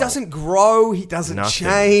country And well. he doesn't grow. He doesn't Nothing.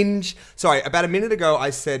 change. Sorry, about a minute ago, I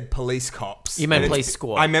said Police Cops. You meant And Police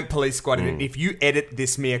Squad. I meant Police Squad. And if you edit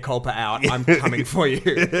this mea culpa out, I'm coming for you.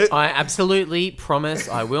 I absolutely promise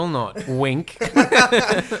I will not. Wink.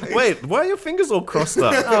 Wait, why are your fingers all crossed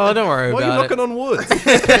up? Oh, don't worry Why are you about it. knocking on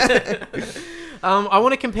wood? I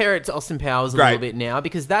want to compare it to Austin Powers a Great. little bit now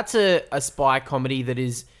because that's a spy comedy that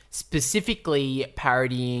is specifically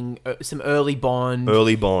parodying some early Bond.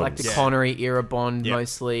 Like the Connery era Bond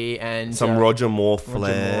mostly. And Some Roger Moore Roger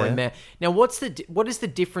flair. Moore in there. Now, what is the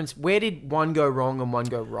difference? Where did one go wrong and one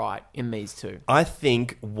go right in these two? I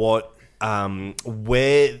think where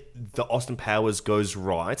the Austin Powers goes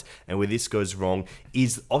right and where this goes wrong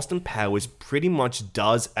is Austin Powers pretty much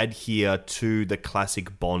does adhere to the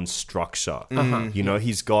classic Bond structure. You know,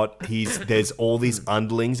 there's all these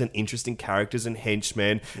underlings and interesting characters and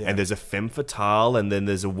henchmen, and there's a femme fatale, and then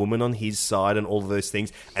there's a woman on his side, and all of those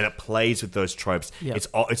things, and it plays with those tropes. Yeah.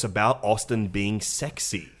 It's about Austin being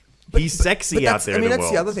sexy. He's sexy out there. I mean, in the that's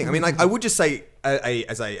world. the other thing. I mean, like, I would just say,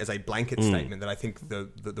 as a blanket statement, that I think the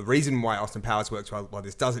reason why Austin Powers works while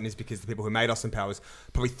this doesn't is because the people who made Austin Powers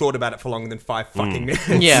probably thought about it for longer than 5 fucking minutes.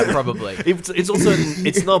 Yeah, probably. It's also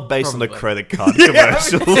it's not based on a credit card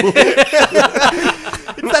commercial.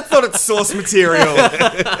 That's not its source material.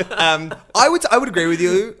 I would agree with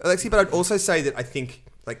you, Alexi, but I'd also say that I think,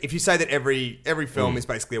 like, if you say that every film is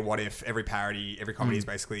basically a what if, every parody, every comedy is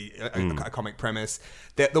basically a comic premise,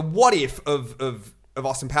 that the what if of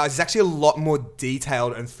Austin Powers is actually a lot more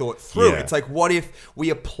detailed and thought through. Yeah. It's like, what if we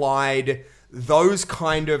applied those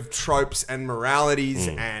kind of tropes and moralities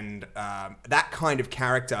and that kind of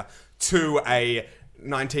character to a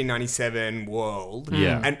 1997 world,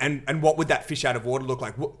 Yeah. and what would that fish out of water look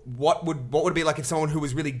like? What would it be like if someone who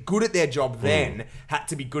was really good at their job then had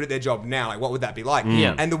to be good at their job now? Like, what would that be like?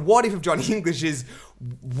 Yeah. And the what if of Johnny English is,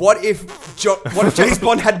 what if James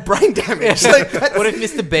Bond had brain damage? Like, What if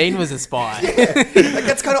Mr. Bean was a spy? like,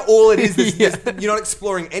 that's kind of all it is. You're not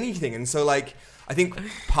exploring anything, and so like I think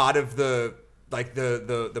part of the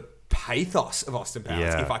pathos of Austin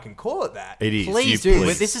Powers, if I can call it that, It is. Please You do.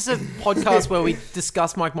 But this is a podcast where we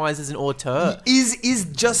discuss Mike Myers as an auteur. is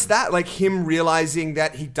just that, like him realizing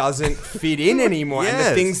that he doesn't fit in anymore, and the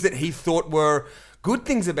Yes. things that he thought were good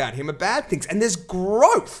things about him are bad things, and there's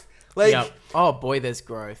growth. Like, Yep. Oh boy, there's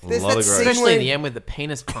growth. there's lot that of growth. scene Especially where- in the end with the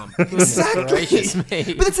penis pump. Goodness Exactly. gracious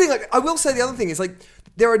me. But the thing, like, I will say the other thing is, like,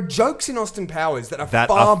 there are jokes in Austin Powers that are That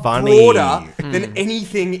far are funny. broader than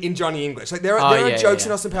anything in Johnny English. Like, there are yeah, jokes yeah.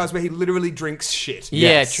 in Austin Powers where he literally drinks shit. Yeah,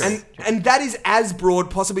 Yes. true. And that is as broad,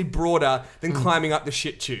 possibly broader, than climbing up the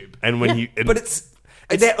shit tube. And when you... But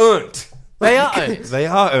they're earned. They are owned. They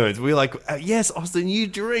are earned. We're like, yes, Austin, you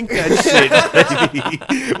drink that shit.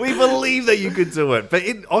 baby. We believe that you could do it.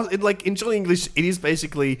 But like in Johnny English, it is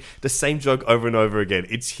basically the same joke over and over again.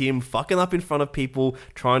 It's him fucking up in front of people,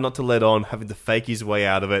 trying not to let on, having to fake his way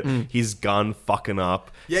out of it. His gun fucking up.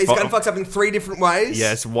 Yeah, his gun fucks up in 3 different ways.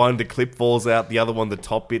 Yes, one, the clip falls out. The other one, the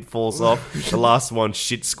top bit falls off. The last one,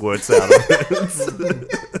 shit squirts out of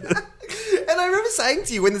it. And I remember saying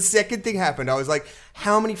to you when the second thing happened, I was like,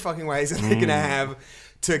 how many fucking ways are they going to have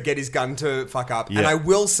to get his gun to fuck up? Yeah. And I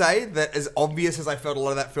will say that as obvious as I felt a lot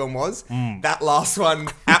of that film was, that last one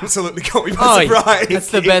absolutely caught me by surprise.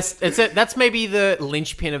 That's the best. That's maybe the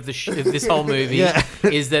linchpin of this whole movie. Yeah.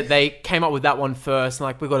 Is that they came up with that one first, and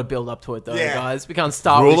like we've got to build up to it though, Yeah. guys. We can't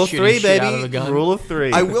start Rule with of shooting 3, shit out of a baby. gun. Rule of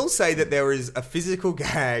 3. I will say that there is a physical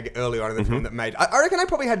gag early on in the film that made... I reckon I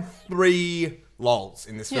probably had 3 lols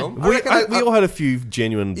in this film. I We reckon all had a few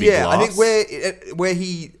genuine big Yeah, laughs. I think where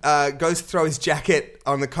he goes to throw his jacket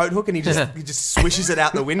on the coat hook and he just swishes it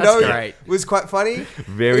out the window. That's great. Was quite funny.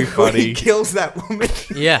 Very When funny. he kills that woman.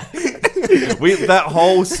 Yeah. That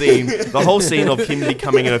whole scene, the whole scene of him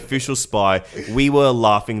becoming an official spy, we were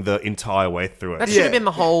laughing the entire way through it. That should have been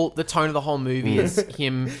the tone of the whole movie is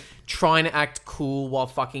him trying to act cool while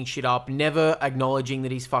fucking shit up, never acknowledging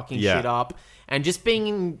that he's fucking Yeah. shit up, and just being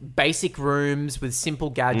in basic rooms with simple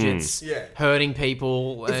gadgets, Yeah. hurting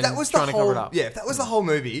people, If and that was the trying to whole, cover it up. yeah, if that was the whole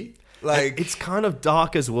movie, like It's kind of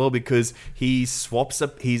dark as well because he swaps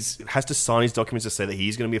up. Has to sign his documents to say that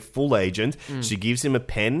he's going to be a full agent. She gives him a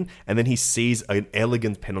pen, and then he sees an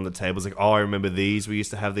elegant pen on the table. It's like, oh, I remember these. We used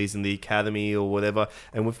to have these in the academy or whatever.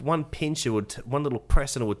 And with one pinch, one little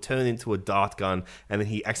press, and it would turn into a dart gun. And then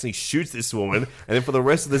he accidentally shoots this woman. And then for the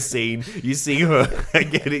rest of the scene, you see her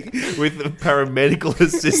getting with the paramedical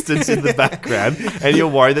assistance in the background, and you're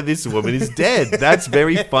worried that this woman is dead. That's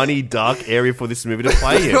very funny, dark area for this movie to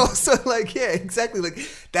play in. also like, yeah, exactly. Like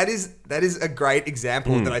that is a great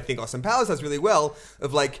example that I think Austin Powers does really well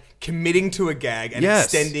of like committing to a gag and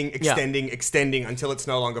Yes. extending until it's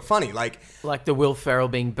no longer funny. Like the Will Ferrell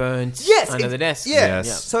being burnt under the desk. Yeah.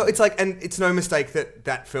 Yes. So it's like, and it's no mistake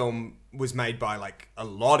that film was made by like a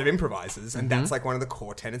lot of improvisers, and that's like one of the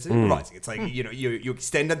core tenets of improvising. It's like you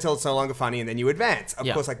extend until it's no longer funny, and then you advance. Of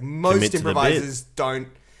course, like most Commit to the improvisers don't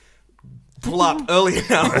pull up early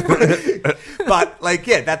enough. But like,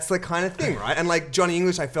 yeah, that's the kind of thing, right? And like Johnny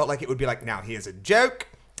English, I felt like it would be like, now here's a joke.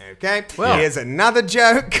 Okay. Well- here's another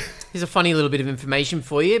joke. Here's a funny little bit of information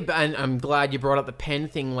for you, and I'm glad you brought up the pen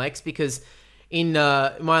thing, Lex, because in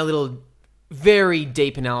my little very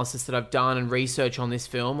deep analysis that I've done and research on this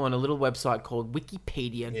film on a little website called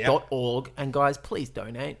wikipedia.org, and guys, please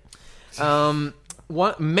donate.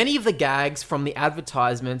 Many of the gags from the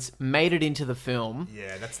advertisements made it into the film.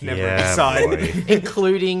 Yeah, that's never a good sign.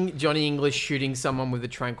 Including Johnny English shooting someone with a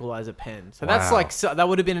tranquilizer pen. So that's like, that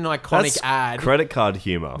would have been an iconic ad. Credit card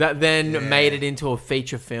humor. That then made it into a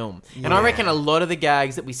feature film. And I reckon a lot of the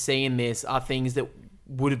gags that we see in this are things that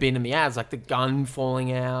would have been in the ads, like the gun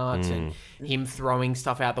falling out and him throwing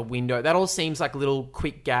stuff out the window. That all seems like little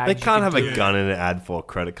quick gags. They can't have a gun in an ad for a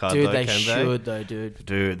credit card, Dude, though, they can should, though, dude.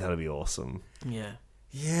 Dude, that'd be awesome. Yeah.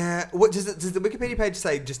 Yeah. What does the Wikipedia page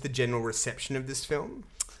say? Just the general reception of this film?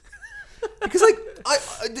 Because like I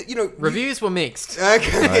reviews were mixed.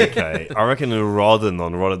 Okay. I reckon a Rodden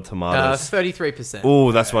on Rotten Tomatoes. 33%.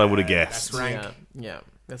 Oh, that's what I would have guessed. That's rank. Yeah,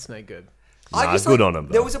 that's no good. Good on him,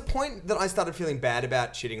 though. There was a point that I started feeling bad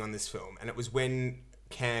about shitting on this film, and it was when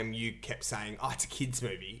Cam, you kept saying, "Oh, it's a kids'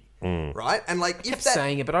 movie," right? And like, I kept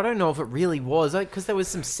saying it, but I don't know if it really was, because there was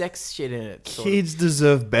some sex shit in it. sort of. Kids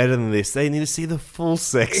deserve better than this. They need to see the full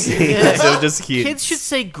sex scene instead of just kids. Kids should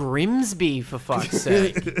say Grimsby, for fuck's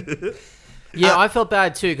sake. Yeah, I felt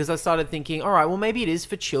bad too because I started thinking, all right, well, maybe it is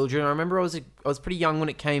for children. I remember I was pretty young when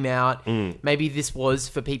it came out. Maybe this was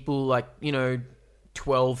for people like,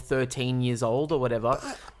 12, 13 years old or whatever.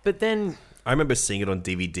 But then... I remember seeing it on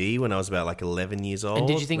DVD when I was about like 11 years old. And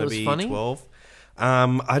did you think it was funny? 12.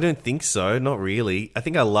 I don't think so. Not really. I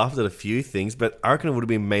think I laughed at a few things, but I reckon it would have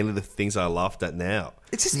been mainly the things I laughed at now.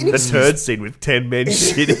 It's just the turd scene with 10 men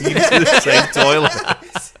shitting into the same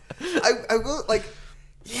toilet. I will,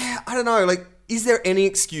 I don't know. Like, is there any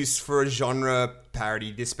excuse for a genre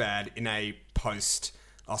parody this bad in a post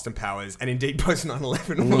Austin Powers and indeed post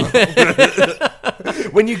 9/11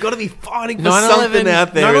 world? When you've got to be fighting for something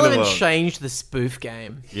out there in the world. 9/11 changed the spoof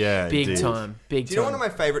game. Yeah, big time. Big time. Do you know one of my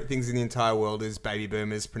favourite things in the entire world is baby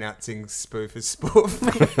boomers pronouncing spoof as spoof?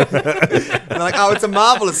 They're like, oh, it's a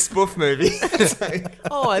marvellous spoof movie.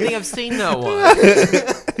 Oh, I think I've seen that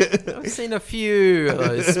one. I've seen a few of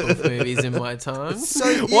those spoof movies in my time. So,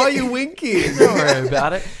 yeah. Why are you winking? Don't worry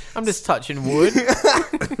about it. I'm just touching wood.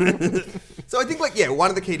 So I think, one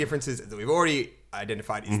of the key differences that we've already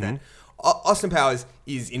identified is that Austin Powers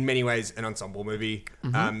is in many ways an ensemble movie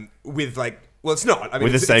with it's not. I mean,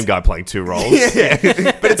 with the same guy playing two roles. Yeah.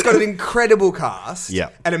 But it's got an incredible cast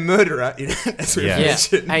and a murderer in it, as we've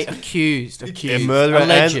mentioned. Hey, accused. A murderer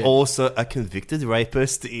Alleged. and also a convicted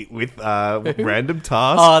rapist with random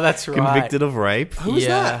tasks. Oh, that's right. Convicted of rape. Who was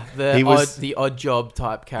that? The odd job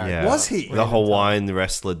type character. Yeah. Was he? The Hawaiian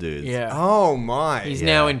wrestler dude. Yeah. Oh, my. He's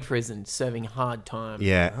now in prison, serving hard time.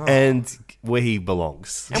 Yeah, and where he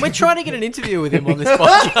belongs. And we're trying to get an interview with him on this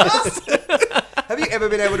podcast. Have you ever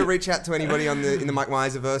been able to reach out to anybody in the Mike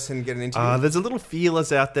Myers-verse and get an interview? There's a little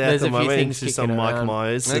feelers out there There's at the a few moment. things To some kicking Mike around.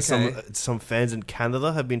 Myers. There's Okay. some fans in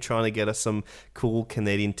Canada have been trying to get us some cool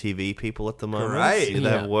Canadian TV people at the moment. Great. They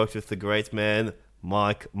have worked with the great man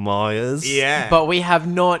Mike Myers. Yeah. But we have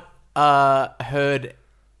not heard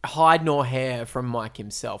hide nor hair from Mike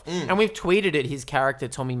himself. And we've tweeted at his character,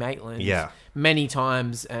 Tommy Maitland, many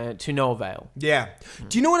times to no avail. Yeah.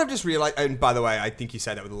 Do you know what I've just realised? And by the way, I think you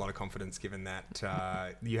say that with a lot of confidence, given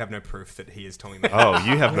that you have no proof that he is Tommy Maitland.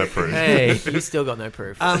 Oh, you have no proof. Hey, you still got no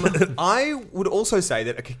proof. I would also say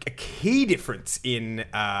that a key difference in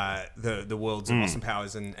the worlds of Austin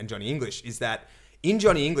Powers and Johnny English is that in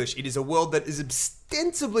Johnny English, it is a world that is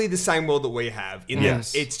ostensibly the same world that we have. In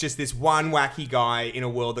that it's just this one wacky guy in a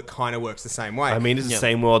world that kind of works the same way. I mean, it's the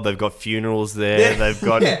same world. They've got funerals there. Yeah.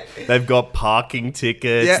 They've got parking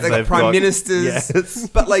tickets. Yeah, they've got prime ministers. Yes.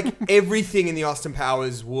 But everything in the Austin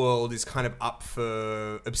Powers world is kind of up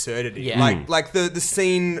for absurdity. Yeah. Like the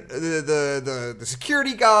scene, the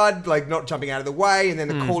security guard not jumping out of the way, and then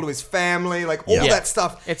the call to his family, all that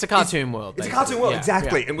stuff. It's a cartoon world. It's a basically. cartoon world, Yeah.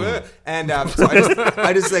 exactly. Yeah. And so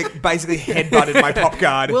I just basically headbutted my top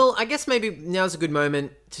guard. Well, I guess maybe now's a good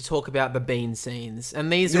moment to talk about the bean scenes.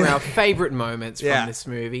 And these are our favourite moments from this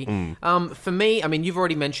movie. For me, I mean, you've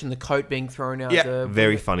already mentioned the coat being thrown out. Yeah.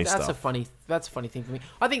 Very funny That's stuff. That's a funny thing for me.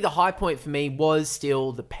 I think the high point for me was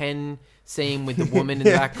still the pen scene with the woman in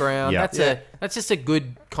the background. Yeah. That's just a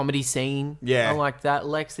good comedy scene. Yeah. I like that.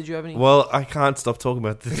 Lex, did you have any? Well, I can't stop talking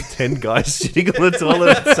about the 10 guys shitting on the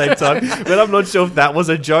toilet at the same time, but I'm not sure if that was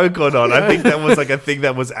a joke or not. I think that was a thing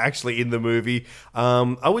that was actually in the movie.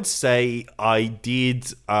 I would say I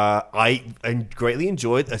greatly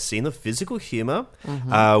enjoyed a scene of physical humor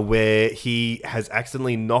where he has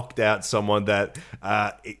accidentally knocked out someone that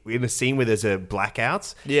in a scene where there's a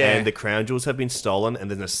blackout and the crown jewels have been stolen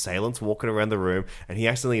and there's assailants walking around the room and he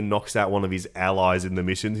accidentally knocks out one of his allies in the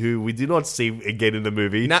mission who we did not see again in the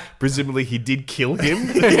movie. Nah. Presumably he did kill him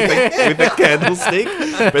with a candlestick,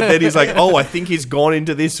 but then he's like, oh, I think he's gone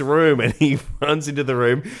into this room, and he runs into the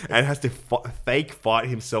room and has to fake fight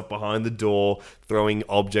himself behind the door, throwing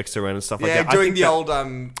objects around and stuff like that. Doing the old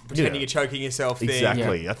pretending you're choking yourself thing.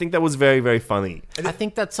 Exactly. I think that was very, very funny. I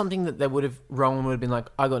think that's something that Rowan would have been like,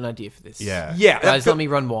 I got an idea for this. Yeah. Guys, let me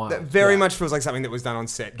run wild. That very much feels like something that was done on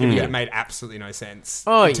set, given that it made absolutely no sense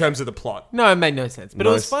in terms of the plot. No, it made no sense. But it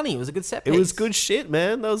was funny. It was a good set piece. It was good shit,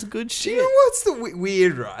 man. That was good shit. You know what's the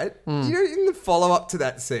weird, right? You know, in the follow-up to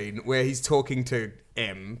that scene where he's talking to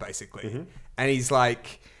M, basically, and he's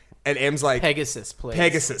like... And M's like... Pegasus, please.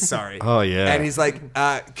 Pegasus, sorry. Oh, yeah. And he's like,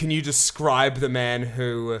 can you describe the man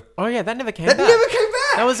who... Oh, yeah, that never came back.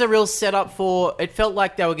 That was a real setup for... It felt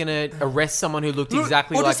like they were going to arrest someone who looked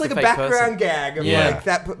exactly like the fake person. Or just like a background gag of like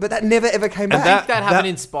that. But that never ever came back. I think that happened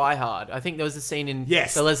in Spy Hard. I think there was a scene in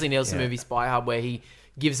the Leslie Nielsen movie Spy Hard where he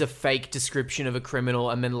gives a fake description of a criminal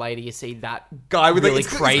and then later you see that guy with really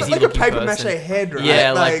it's crazy like looking a paper person. mache head, right?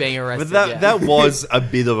 Yeah, like being arrested. But that was a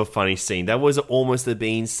bit of a funny scene. That was almost a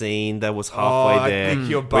bean scene. That was halfway there. I think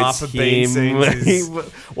your bar for bean scenes is...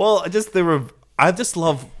 Well, I just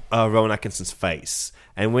love Rowan Atkinson's face.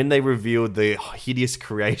 And when they revealed the hideous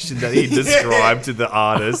creation that he described to the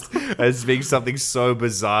artist as being something so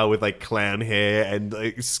bizarre with like clown hair and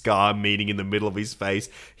like, scar meeting in the middle of his face,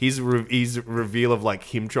 his reveal of like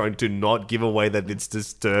him trying to not give away that it's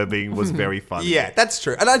disturbing was very funny. Yeah, that's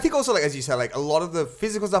true. And I think also, like as you say, like a lot of the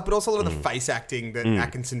physical stuff, but also a lot of the face acting that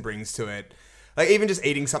Atkinson brings to it. Like even just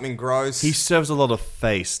eating something gross. He serves a lot of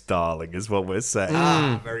face, darling, is what we're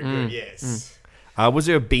saying. Very good, yes. Was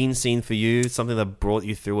there a bean scene for you? Something that brought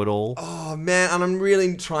you through it all? Oh, man, and I'm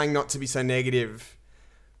really trying not to be so negative,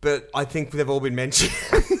 but I think they've all been mentioned.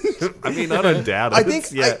 I mean, I don't doubt it.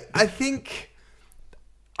 I think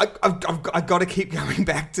I've got to keep going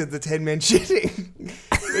back to the 10-men shitting.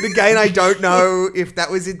 But again, I don't know if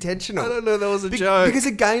that was intentional. I don't know, that was a joke. Because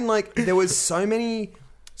again, like, there was so many...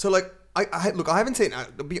 So, like, I haven't seen...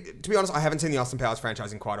 to be honest, I haven't seen the Austin Powers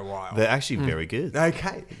franchise in quite a while. They're actually very good.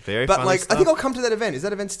 Okay. Very But, funny like, stuff. I think I'll come to that event. Is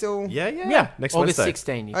that event still... Yeah. Next August Wednesday.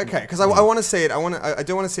 16. Okay, because I want to see it. I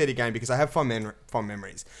do want to see it again because I have fond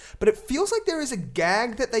memories. But it feels like there is a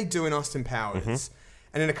gag that they do in Austin Powers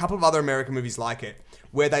and in a couple of other American movies like it,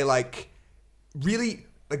 where they like really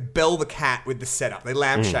like bell the cat with the setup. They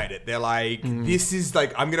lampshade it. They're like, this is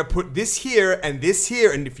like, I'm gonna put this here, and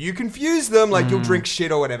if you confuse them, like you'll drink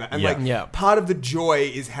shit or whatever. And part of the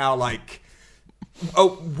joy is how like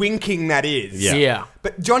winking that is. Yeah.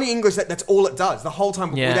 But Johnny English, that's all it does the whole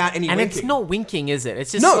time without any and winking. it's not winking, is it?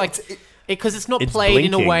 It's just No, like... Because it's not It's played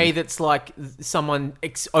in a blinking. way that's like someone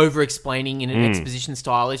over-explaining in an exposition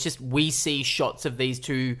style. It's just we see shots of these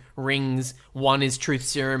two rings. One is truth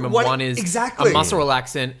serum and one is exactly. a muscle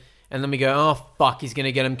relaxant. And then we go, oh, fuck, he's going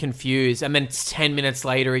to get him confused. And then 10 minutes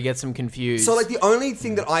later, he gets him confused. So, like, the only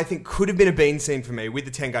thing that I think could have been a bean scene for me with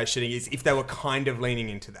the 10 guys shitting is if they were kind of leaning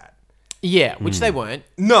into that. Yeah, which they weren't.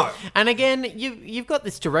 No. And again, you've got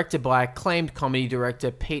this directed by acclaimed comedy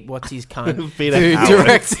director Pete What's-His-Cunt, Peter who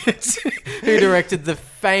Howard. directed the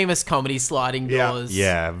famous comedy Sliding Doors.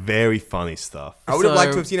 Yeah, very funny stuff. I would have So-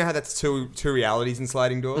 liked to have, you know how that's two realities in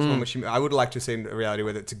Sliding Doors? One which I would have liked to have seen a reality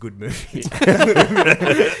where it's a good movie.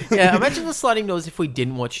 Yeah, imagine the Sliding Doors if we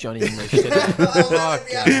didn't watch Johnny English today.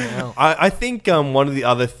 Fucking hell. I think one of the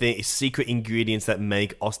other secret ingredients that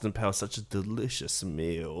make Austin Powers such a delicious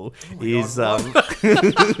meal is...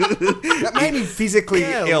 That made me physically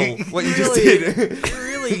ill, what you just did. You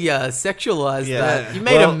really sexualized Yeah. that. You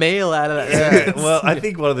made a meal out of that. Yeah, well, I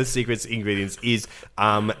think one of the secret ingredients is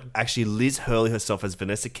actually Liz Hurley herself as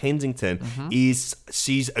Vanessa Kensington.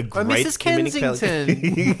 She's a great Mrs.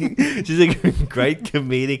 Kensington. she's a great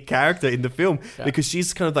comedic character in the film because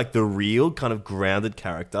she's kind of like the real kind of grounded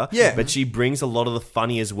character. Yeah. But she brings a lot of the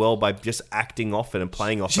funny as well by just acting off it and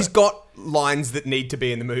playing off She's it. got lines that need to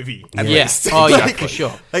be in the movie, at Yeah. least. Oh, yeah, Like- for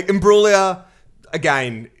sure. Like, Imbruglia,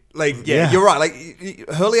 again... Like, Yeah. you're right. Like,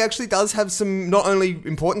 Hurley actually does have some not only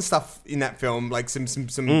important stuff in that film, like some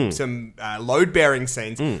load bearing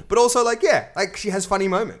scenes, but also like she has funny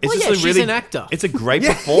moments. It's Well, just yeah, a she's really, an actor. It's a great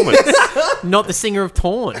performance. Not the singer of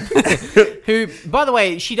Torn. Who, by the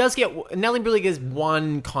way, she does get... Nellie Imbruglia gets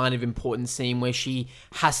one kind of important scene where she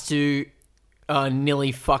has to...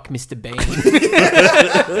 nearly fuck Mr. Bean.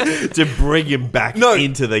 to bring him back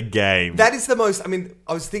into the game. That is the most. I mean,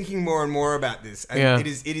 I was thinking more and more about this, and it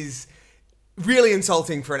is really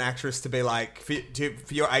insulting for an actress to be like, for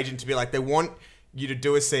your agent to be like, they want you to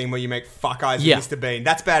do a scene where you make fuck eyes with Mr. Bean.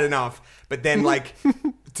 That's bad enough, but then like.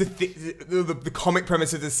 The comic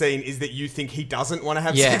premise of the scene is that you think he doesn't want to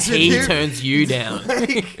have sex with you. He turns you down.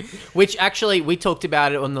 Which actually, we talked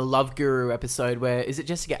about it on the Love Guru episode where, is it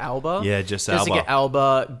Jessica Alba? Yeah, Jessica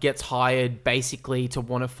Alba gets hired basically to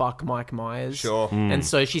want to fuck Mike Myers. Sure. And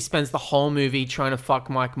so she spends the whole movie trying to fuck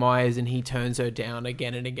Mike Myers and he turns her down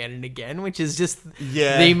again and again and again, which is just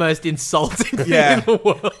the most insulting thing in the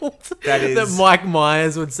world. That is. That Mike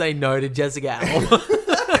Myers would say no to Jessica Alba.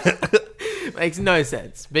 Makes no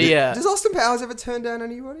sense. But yeah. Does Austin Powers ever turn down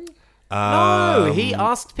anybody? No, he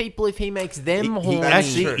asked people if he makes them horny.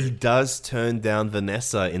 He does turn down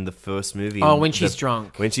Vanessa in the first movie. Oh, when she's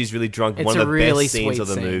drunk. When she's really drunk. It's one of a the really best scenes sweet of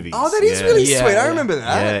the scene. movie. Oh, that is really sweet. I remember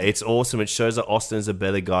that. Yeah, it's awesome. It shows that Austin is a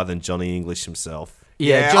better guy than Johnny English himself.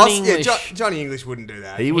 Yeah, Johnny English. Johnny English wouldn't do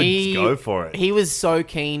that. He would go for it. He was so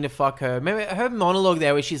keen to fuck her. Remember her monologue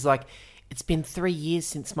there where she's like, it's been 3 years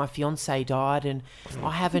since my fiance died and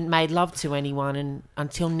I haven't made love to anyone and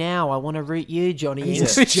until now I want to root you, Johnny He's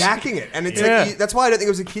English. just jacking it. And it's like, that's why I don't think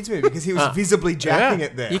it was a kid's movie, because he was visibly jacking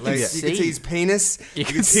it there. You could You see. could see his penis. You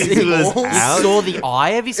could see see his his balls. out. You saw the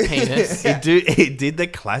eye of his penis. It did the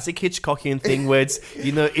classic Hitchcockian thing where it's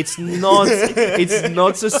it's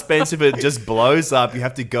not suspensive. It just blows up. You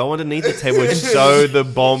have to go underneath the table and show the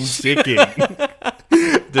bomb ticking.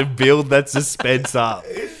 to build that suspense up.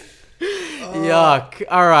 Yuck.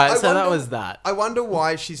 All right, so that was that. I wonder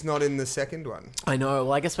why she's not in the second one. I know.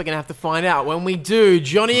 Well, I guess we're going to have to find out when we do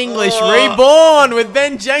Johnny English Reborn with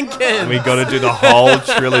Ben Jenkins. We got to do the whole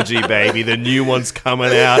trilogy, baby. The new one's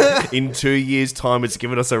coming out in 2 years' time. It's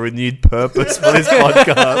given us a renewed purpose for this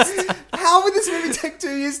podcast. How would this movie take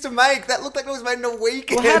 2 years to make? That looked like it was made in a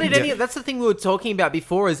weekend. Well, how did that's the thing we were talking about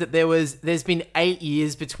before, is that there's been 8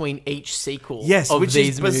 years between each sequel of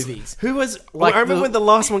these movies. Who was... Like I remember when the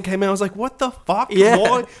last one came out, I was like, what the fuck? Yeah.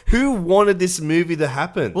 Why? Who wanted this movie to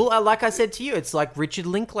happen? Well, like I said to you, it's like Richard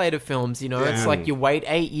Linklater films, you know? It's like you wait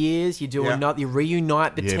 8 years, you do another, you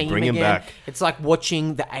reunite the team bring again. him back. It's like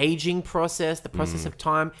watching the aging process, the process of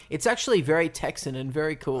time. It's actually very Texan and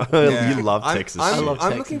very cool. You love Texas. I love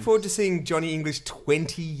I'm Texas. looking forward to seeing Johnny English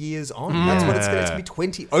 20 years on. That's what it's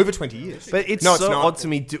going to be, over 20 years. But it's no, so it's not. odd to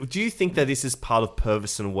me. Do you think that this is part of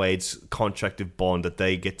Purvis and Wade's contract of Bond, that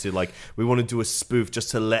they get to, like, we want to do a spoof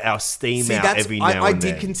just to let our steam out every now and then? I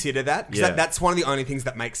did consider that, because that's one of the only things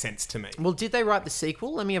that makes sense to me. Well, did they write the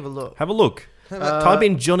sequel? Let me have a look. Have a look. Type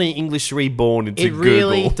in Johnny English Reborn into Google. It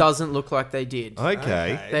really doesn't look like they did.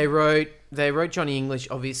 Okay. They wrote Johnny English,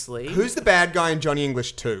 obviously. Who's the bad guy in Johnny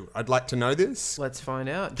English 2? I'd like to know this. Let's find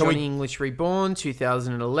out. Johnny English Reborn,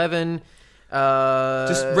 2011.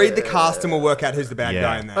 Just read the cast and we'll work out who's the bad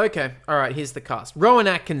guy in there. Okay, all right. Here's the cast: Rowan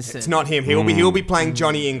Atkinson. It's not him. He'll be playing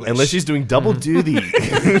Johnny English, unless she's doing double duty.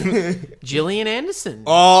 Gillian Anderson.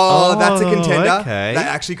 Oh, that's a contender. Okay. That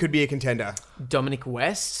actually could be a contender. Dominic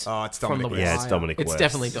West. Oh, it's Dominic West. Yeah, it's Dominic West. It's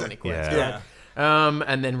definitely Dominic West. Yeah.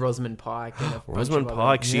 And then Rosamund Pike. Rosamund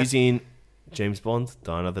Pike. She's in James Bond,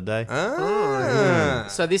 Die Another Day.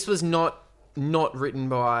 So this was not written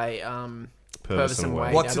by Purvis and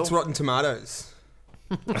Wade. What's its Rotten Tomatoes?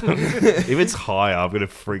 If it's higher, I'm going to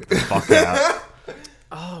freak the fuck out.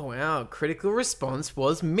 Oh, wow. Critical response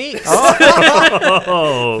was mixed.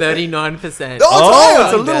 39%. Oh,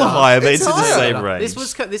 it's a little higher, but it's in the same range. This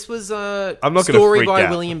was I'm not gonna story freak by out.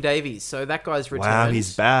 William Davies. So that guy's returned. Wow,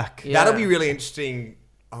 he's back. Yeah. That'll be really interesting.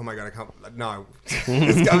 Oh my god, I can't. No.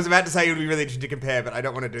 I was about to say it would be really interesting to compare, but I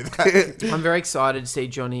don't want to do that. I'm very excited to see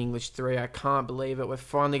Johnny English 3. I can't believe it. We're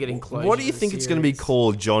finally getting close. What do you think it's going to be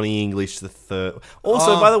called? Johnny English the Third.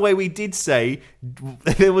 Also, by the way, we did say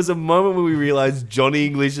there was a moment when we realized Johnny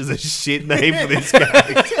English is a shit name for this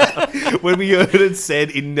character. When we heard it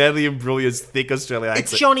said in Natalie Imbruglia's thick Australian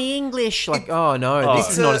accent. It's Johnny English. Like, oh no,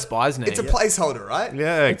 this is not a spy's name. It's a placeholder, right?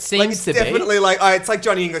 Yeah. It seems to definitely be. like, it's like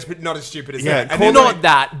Johnny English, but not as stupid as that. And not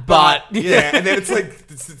that, but yeah. And then it's like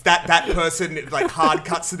that person, like hard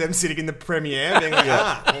cuts to them sitting in the premiere, being like,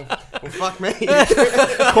 well, fuck me.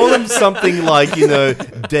 Call him something like,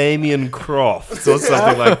 Damien Crofts or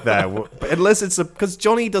something like that. Unless it's because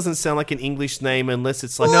Johnny doesn't sound like an English name unless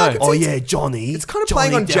it's like, Johnny. It's kind of Johnny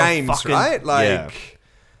playing on James, fucking, right? Like, yeah.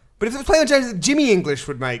 But if it was playing on James, Jimmy English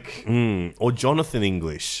would make. Or Jonathan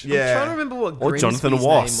English. Yeah. I'm trying to remember what Or Grimsby's Jonathan name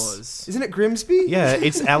Wass. was. Isn't it Grimsby? Yeah,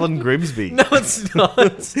 it's Alan Grimsby. No, it's not.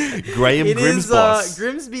 Graham It is Grimsboss.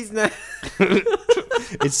 Grimsby's name.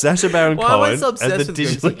 It's Sacha Baron Why am I Cohen so obsessed as the with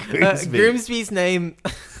digital Grimsby? Grimsby. Grimsby's name.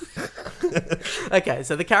 Okay,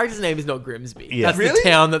 so the character's name is not Grimsby. Yeah. That's Really? the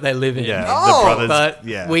town that they live in. Yeah, Oh! the brothers. But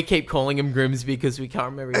yeah. we keep calling him Grimsby because we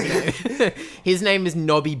can't remember his name. His name is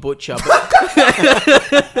Nobby Butcher.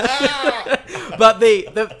 But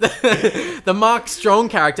the Mark Strong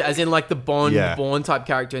character, as in like the Bond Bourne type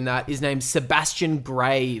character in that, his name's Sebastian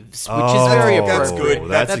Graves, which is very appropriate.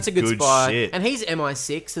 That's a good spy. shit. And he's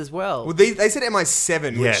MI6 as well. Well, they said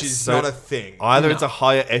MI7, which is so not a thing. Either it's a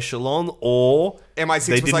higher echelon or MI6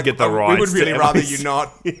 they was didn't like, get the rights. we would really to rather MI6. you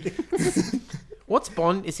not. What's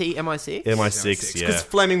Bond? Is he MI6? MI6, yeah. Because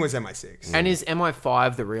Fleming was MI6. And is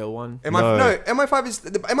MI5 the real one? MI5 is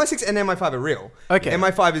MI6 and MI5 are real. Okay.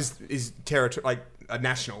 MI5 is territory, like a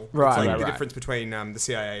national. Right, It's like right, the right. difference between the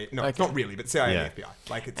CIA. No, it's Okay. not really, but CIA Yeah. and FBI.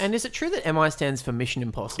 Like it's. And is it true that MI stands for Mission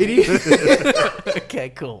Impossible? It is. Okay,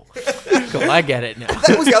 cool. Cool, I get it now.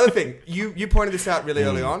 That was the other thing. You pointed this out really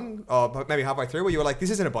early on, or maybe halfway through, where you were like,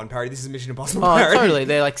 "This isn't a Bond parody. This is a Mission Impossible Oh, parody." totally.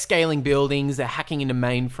 They're like scaling buildings. They're hacking into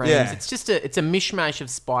mainframes. Yeah. It's just it's a mishmash of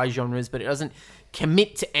spy genres, but it doesn't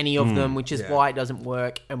commit to any of them, which is why it doesn't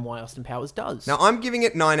work and why Austin Powers does. Now I'm giving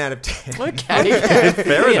it 9 out of 10. Okay.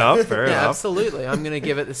 Fair enough. Fair Yeah, enough. absolutely. I'm going to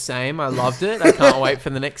give it the same. I loved it. I can't wait for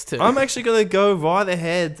the next two. I'm actually going to go right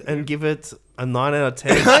ahead and give it a 9 out of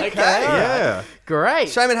 10. Okay. Yeah. great.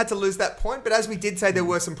 Shaman had to lose that point, but as we did say, there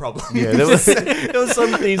were some problems. Yeah, there was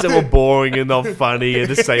some things that were boring and not funny and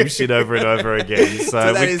the same shit over and over again.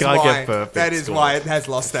 So we can't get perfect. That is scores. why it has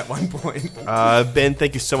lost that 1 point. Ben,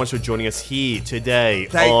 thank you so much for joining us here today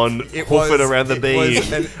on Hoof It Around the Bean. It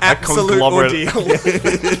was an absolute ordeal.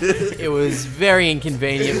 It was very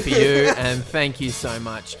inconvenient for you, and thank you so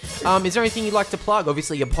much. Is there anything you'd like to plug?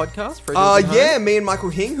 Obviously, your podcast. For yeah, me and Michael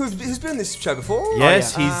Hing, who's been on this show before.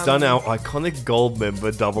 Yes, he's done our iconic Gold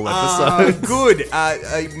member double episode. Good.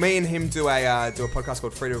 Me and him do a podcast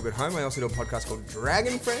called Free to a Good Home. I also do a podcast called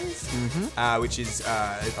Dragon Friends, which is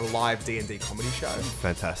a live D&D comedy show.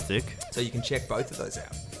 Fantastic. So you can check both of those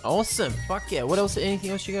out. Awesome. Fuck yeah. What else? Anything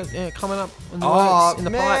else you got coming up in the works, in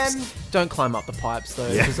the pipes? Don't climb up the pipes,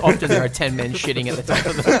 though, because often there are 10 men shitting at the top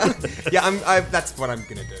of them. Yeah, that's what I'm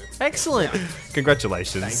going to do. Excellent.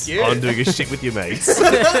 Congratulations Thank you. on doing a shit with your mates.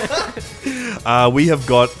 We have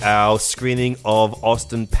got our screening of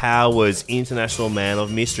Austin Powers, International Man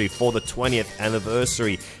of Mystery, for the 20th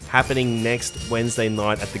anniversary, happening next Wednesday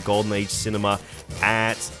night at the Golden Age Cinema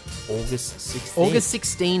at August 16th. August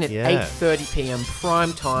 16 at 8:30 p.m.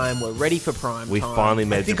 prime time. We're ready for prime time. We finally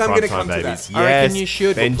made it to prime time, babies. I reckon you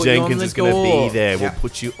should. Ben We'll put you on Jenkins the is going to door. be there. We'll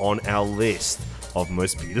put you on our list of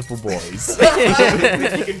most beautiful boys. You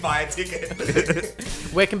can buy a ticket.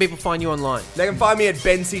 Where can people find you online? They can find me at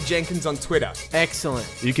Ben C. Jenkins on Twitter. Excellent.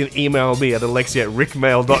 You can email me at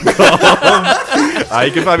alexi@rickmail.com.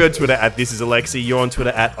 You can find me on Twitter at ThisIsAlexi. You're on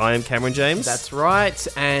Twitter at I am Cameron James. That's right.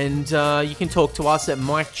 And you can talk to us at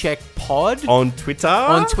Mike Check Pod. On Twitter.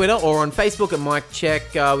 On Twitter or on Facebook at Mike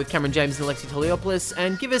Check with Cameron James and Alexi Toliopoulos.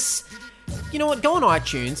 And give us... You know what? Go on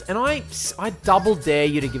iTunes, and I double dare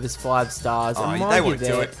you to give us 5 stars. Oh, and they won't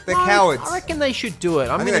do it. They're cowards. I reckon they should do it.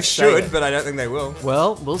 I think they should, but I don't think they will.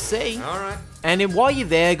 Well, we'll see. All right. And then while you're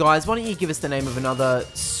there, guys, why don't you give us the name of another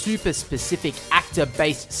super specific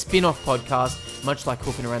actor-based spin-off podcast, much like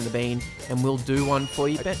Hooking Around the Bean, and we'll do one for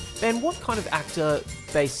you. Ben, what kind of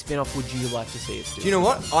actor-based spin-off would you like to see us do? Do you know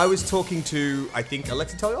what? I was talking to, I think,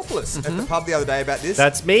 Alexi Toliopoulos at the pub the other day about this.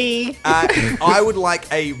 That's me. I would like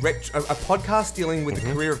a podcast dealing with the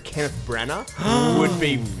career of Kenneth Branagh would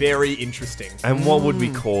be very interesting. And what would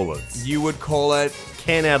we call it? You would call it...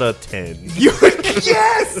 10 out of 10.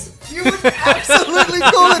 Yes! You would absolutely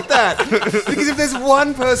call it that. Because if there's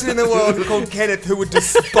one person in the world called Kenneth who would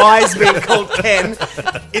despise being called Ken,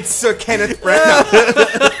 it's Sir Kenneth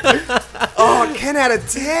Branagh. Oh, 10 out of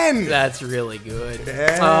 10. That's really good.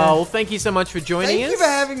 Yeah. Well, thank you so much for joining us. Thank you for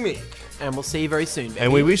having me. And we'll see you very soon, baby.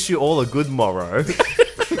 And we wish you all a good morrow.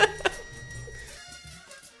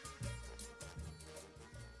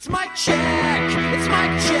 It's Mike Check. It's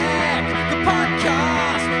Mike Check. The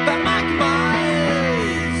podcast by Mike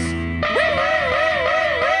Myers.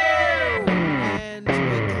 And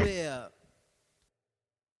we're clear.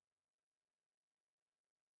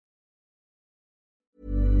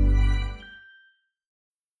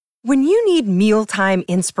 When you need mealtime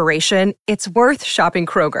inspiration, it's worth shopping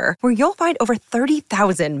Kroger, where you'll find over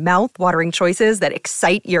 30,000 mouth-watering choices that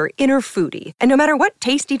excite your inner foodie. And no matter what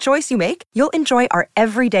tasty choice you make, you'll enjoy our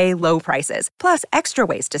everyday low prices, plus extra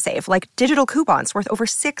ways to save, like digital coupons worth over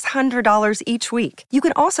 $600 each week. You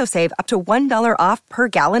can also save up to $1 off per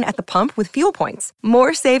gallon at the pump with fuel points.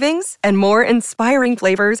 More savings and more inspiring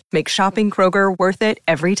flavors make shopping Kroger worth it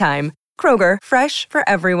every time. Kroger, fresh for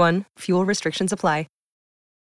everyone. Fuel restrictions apply.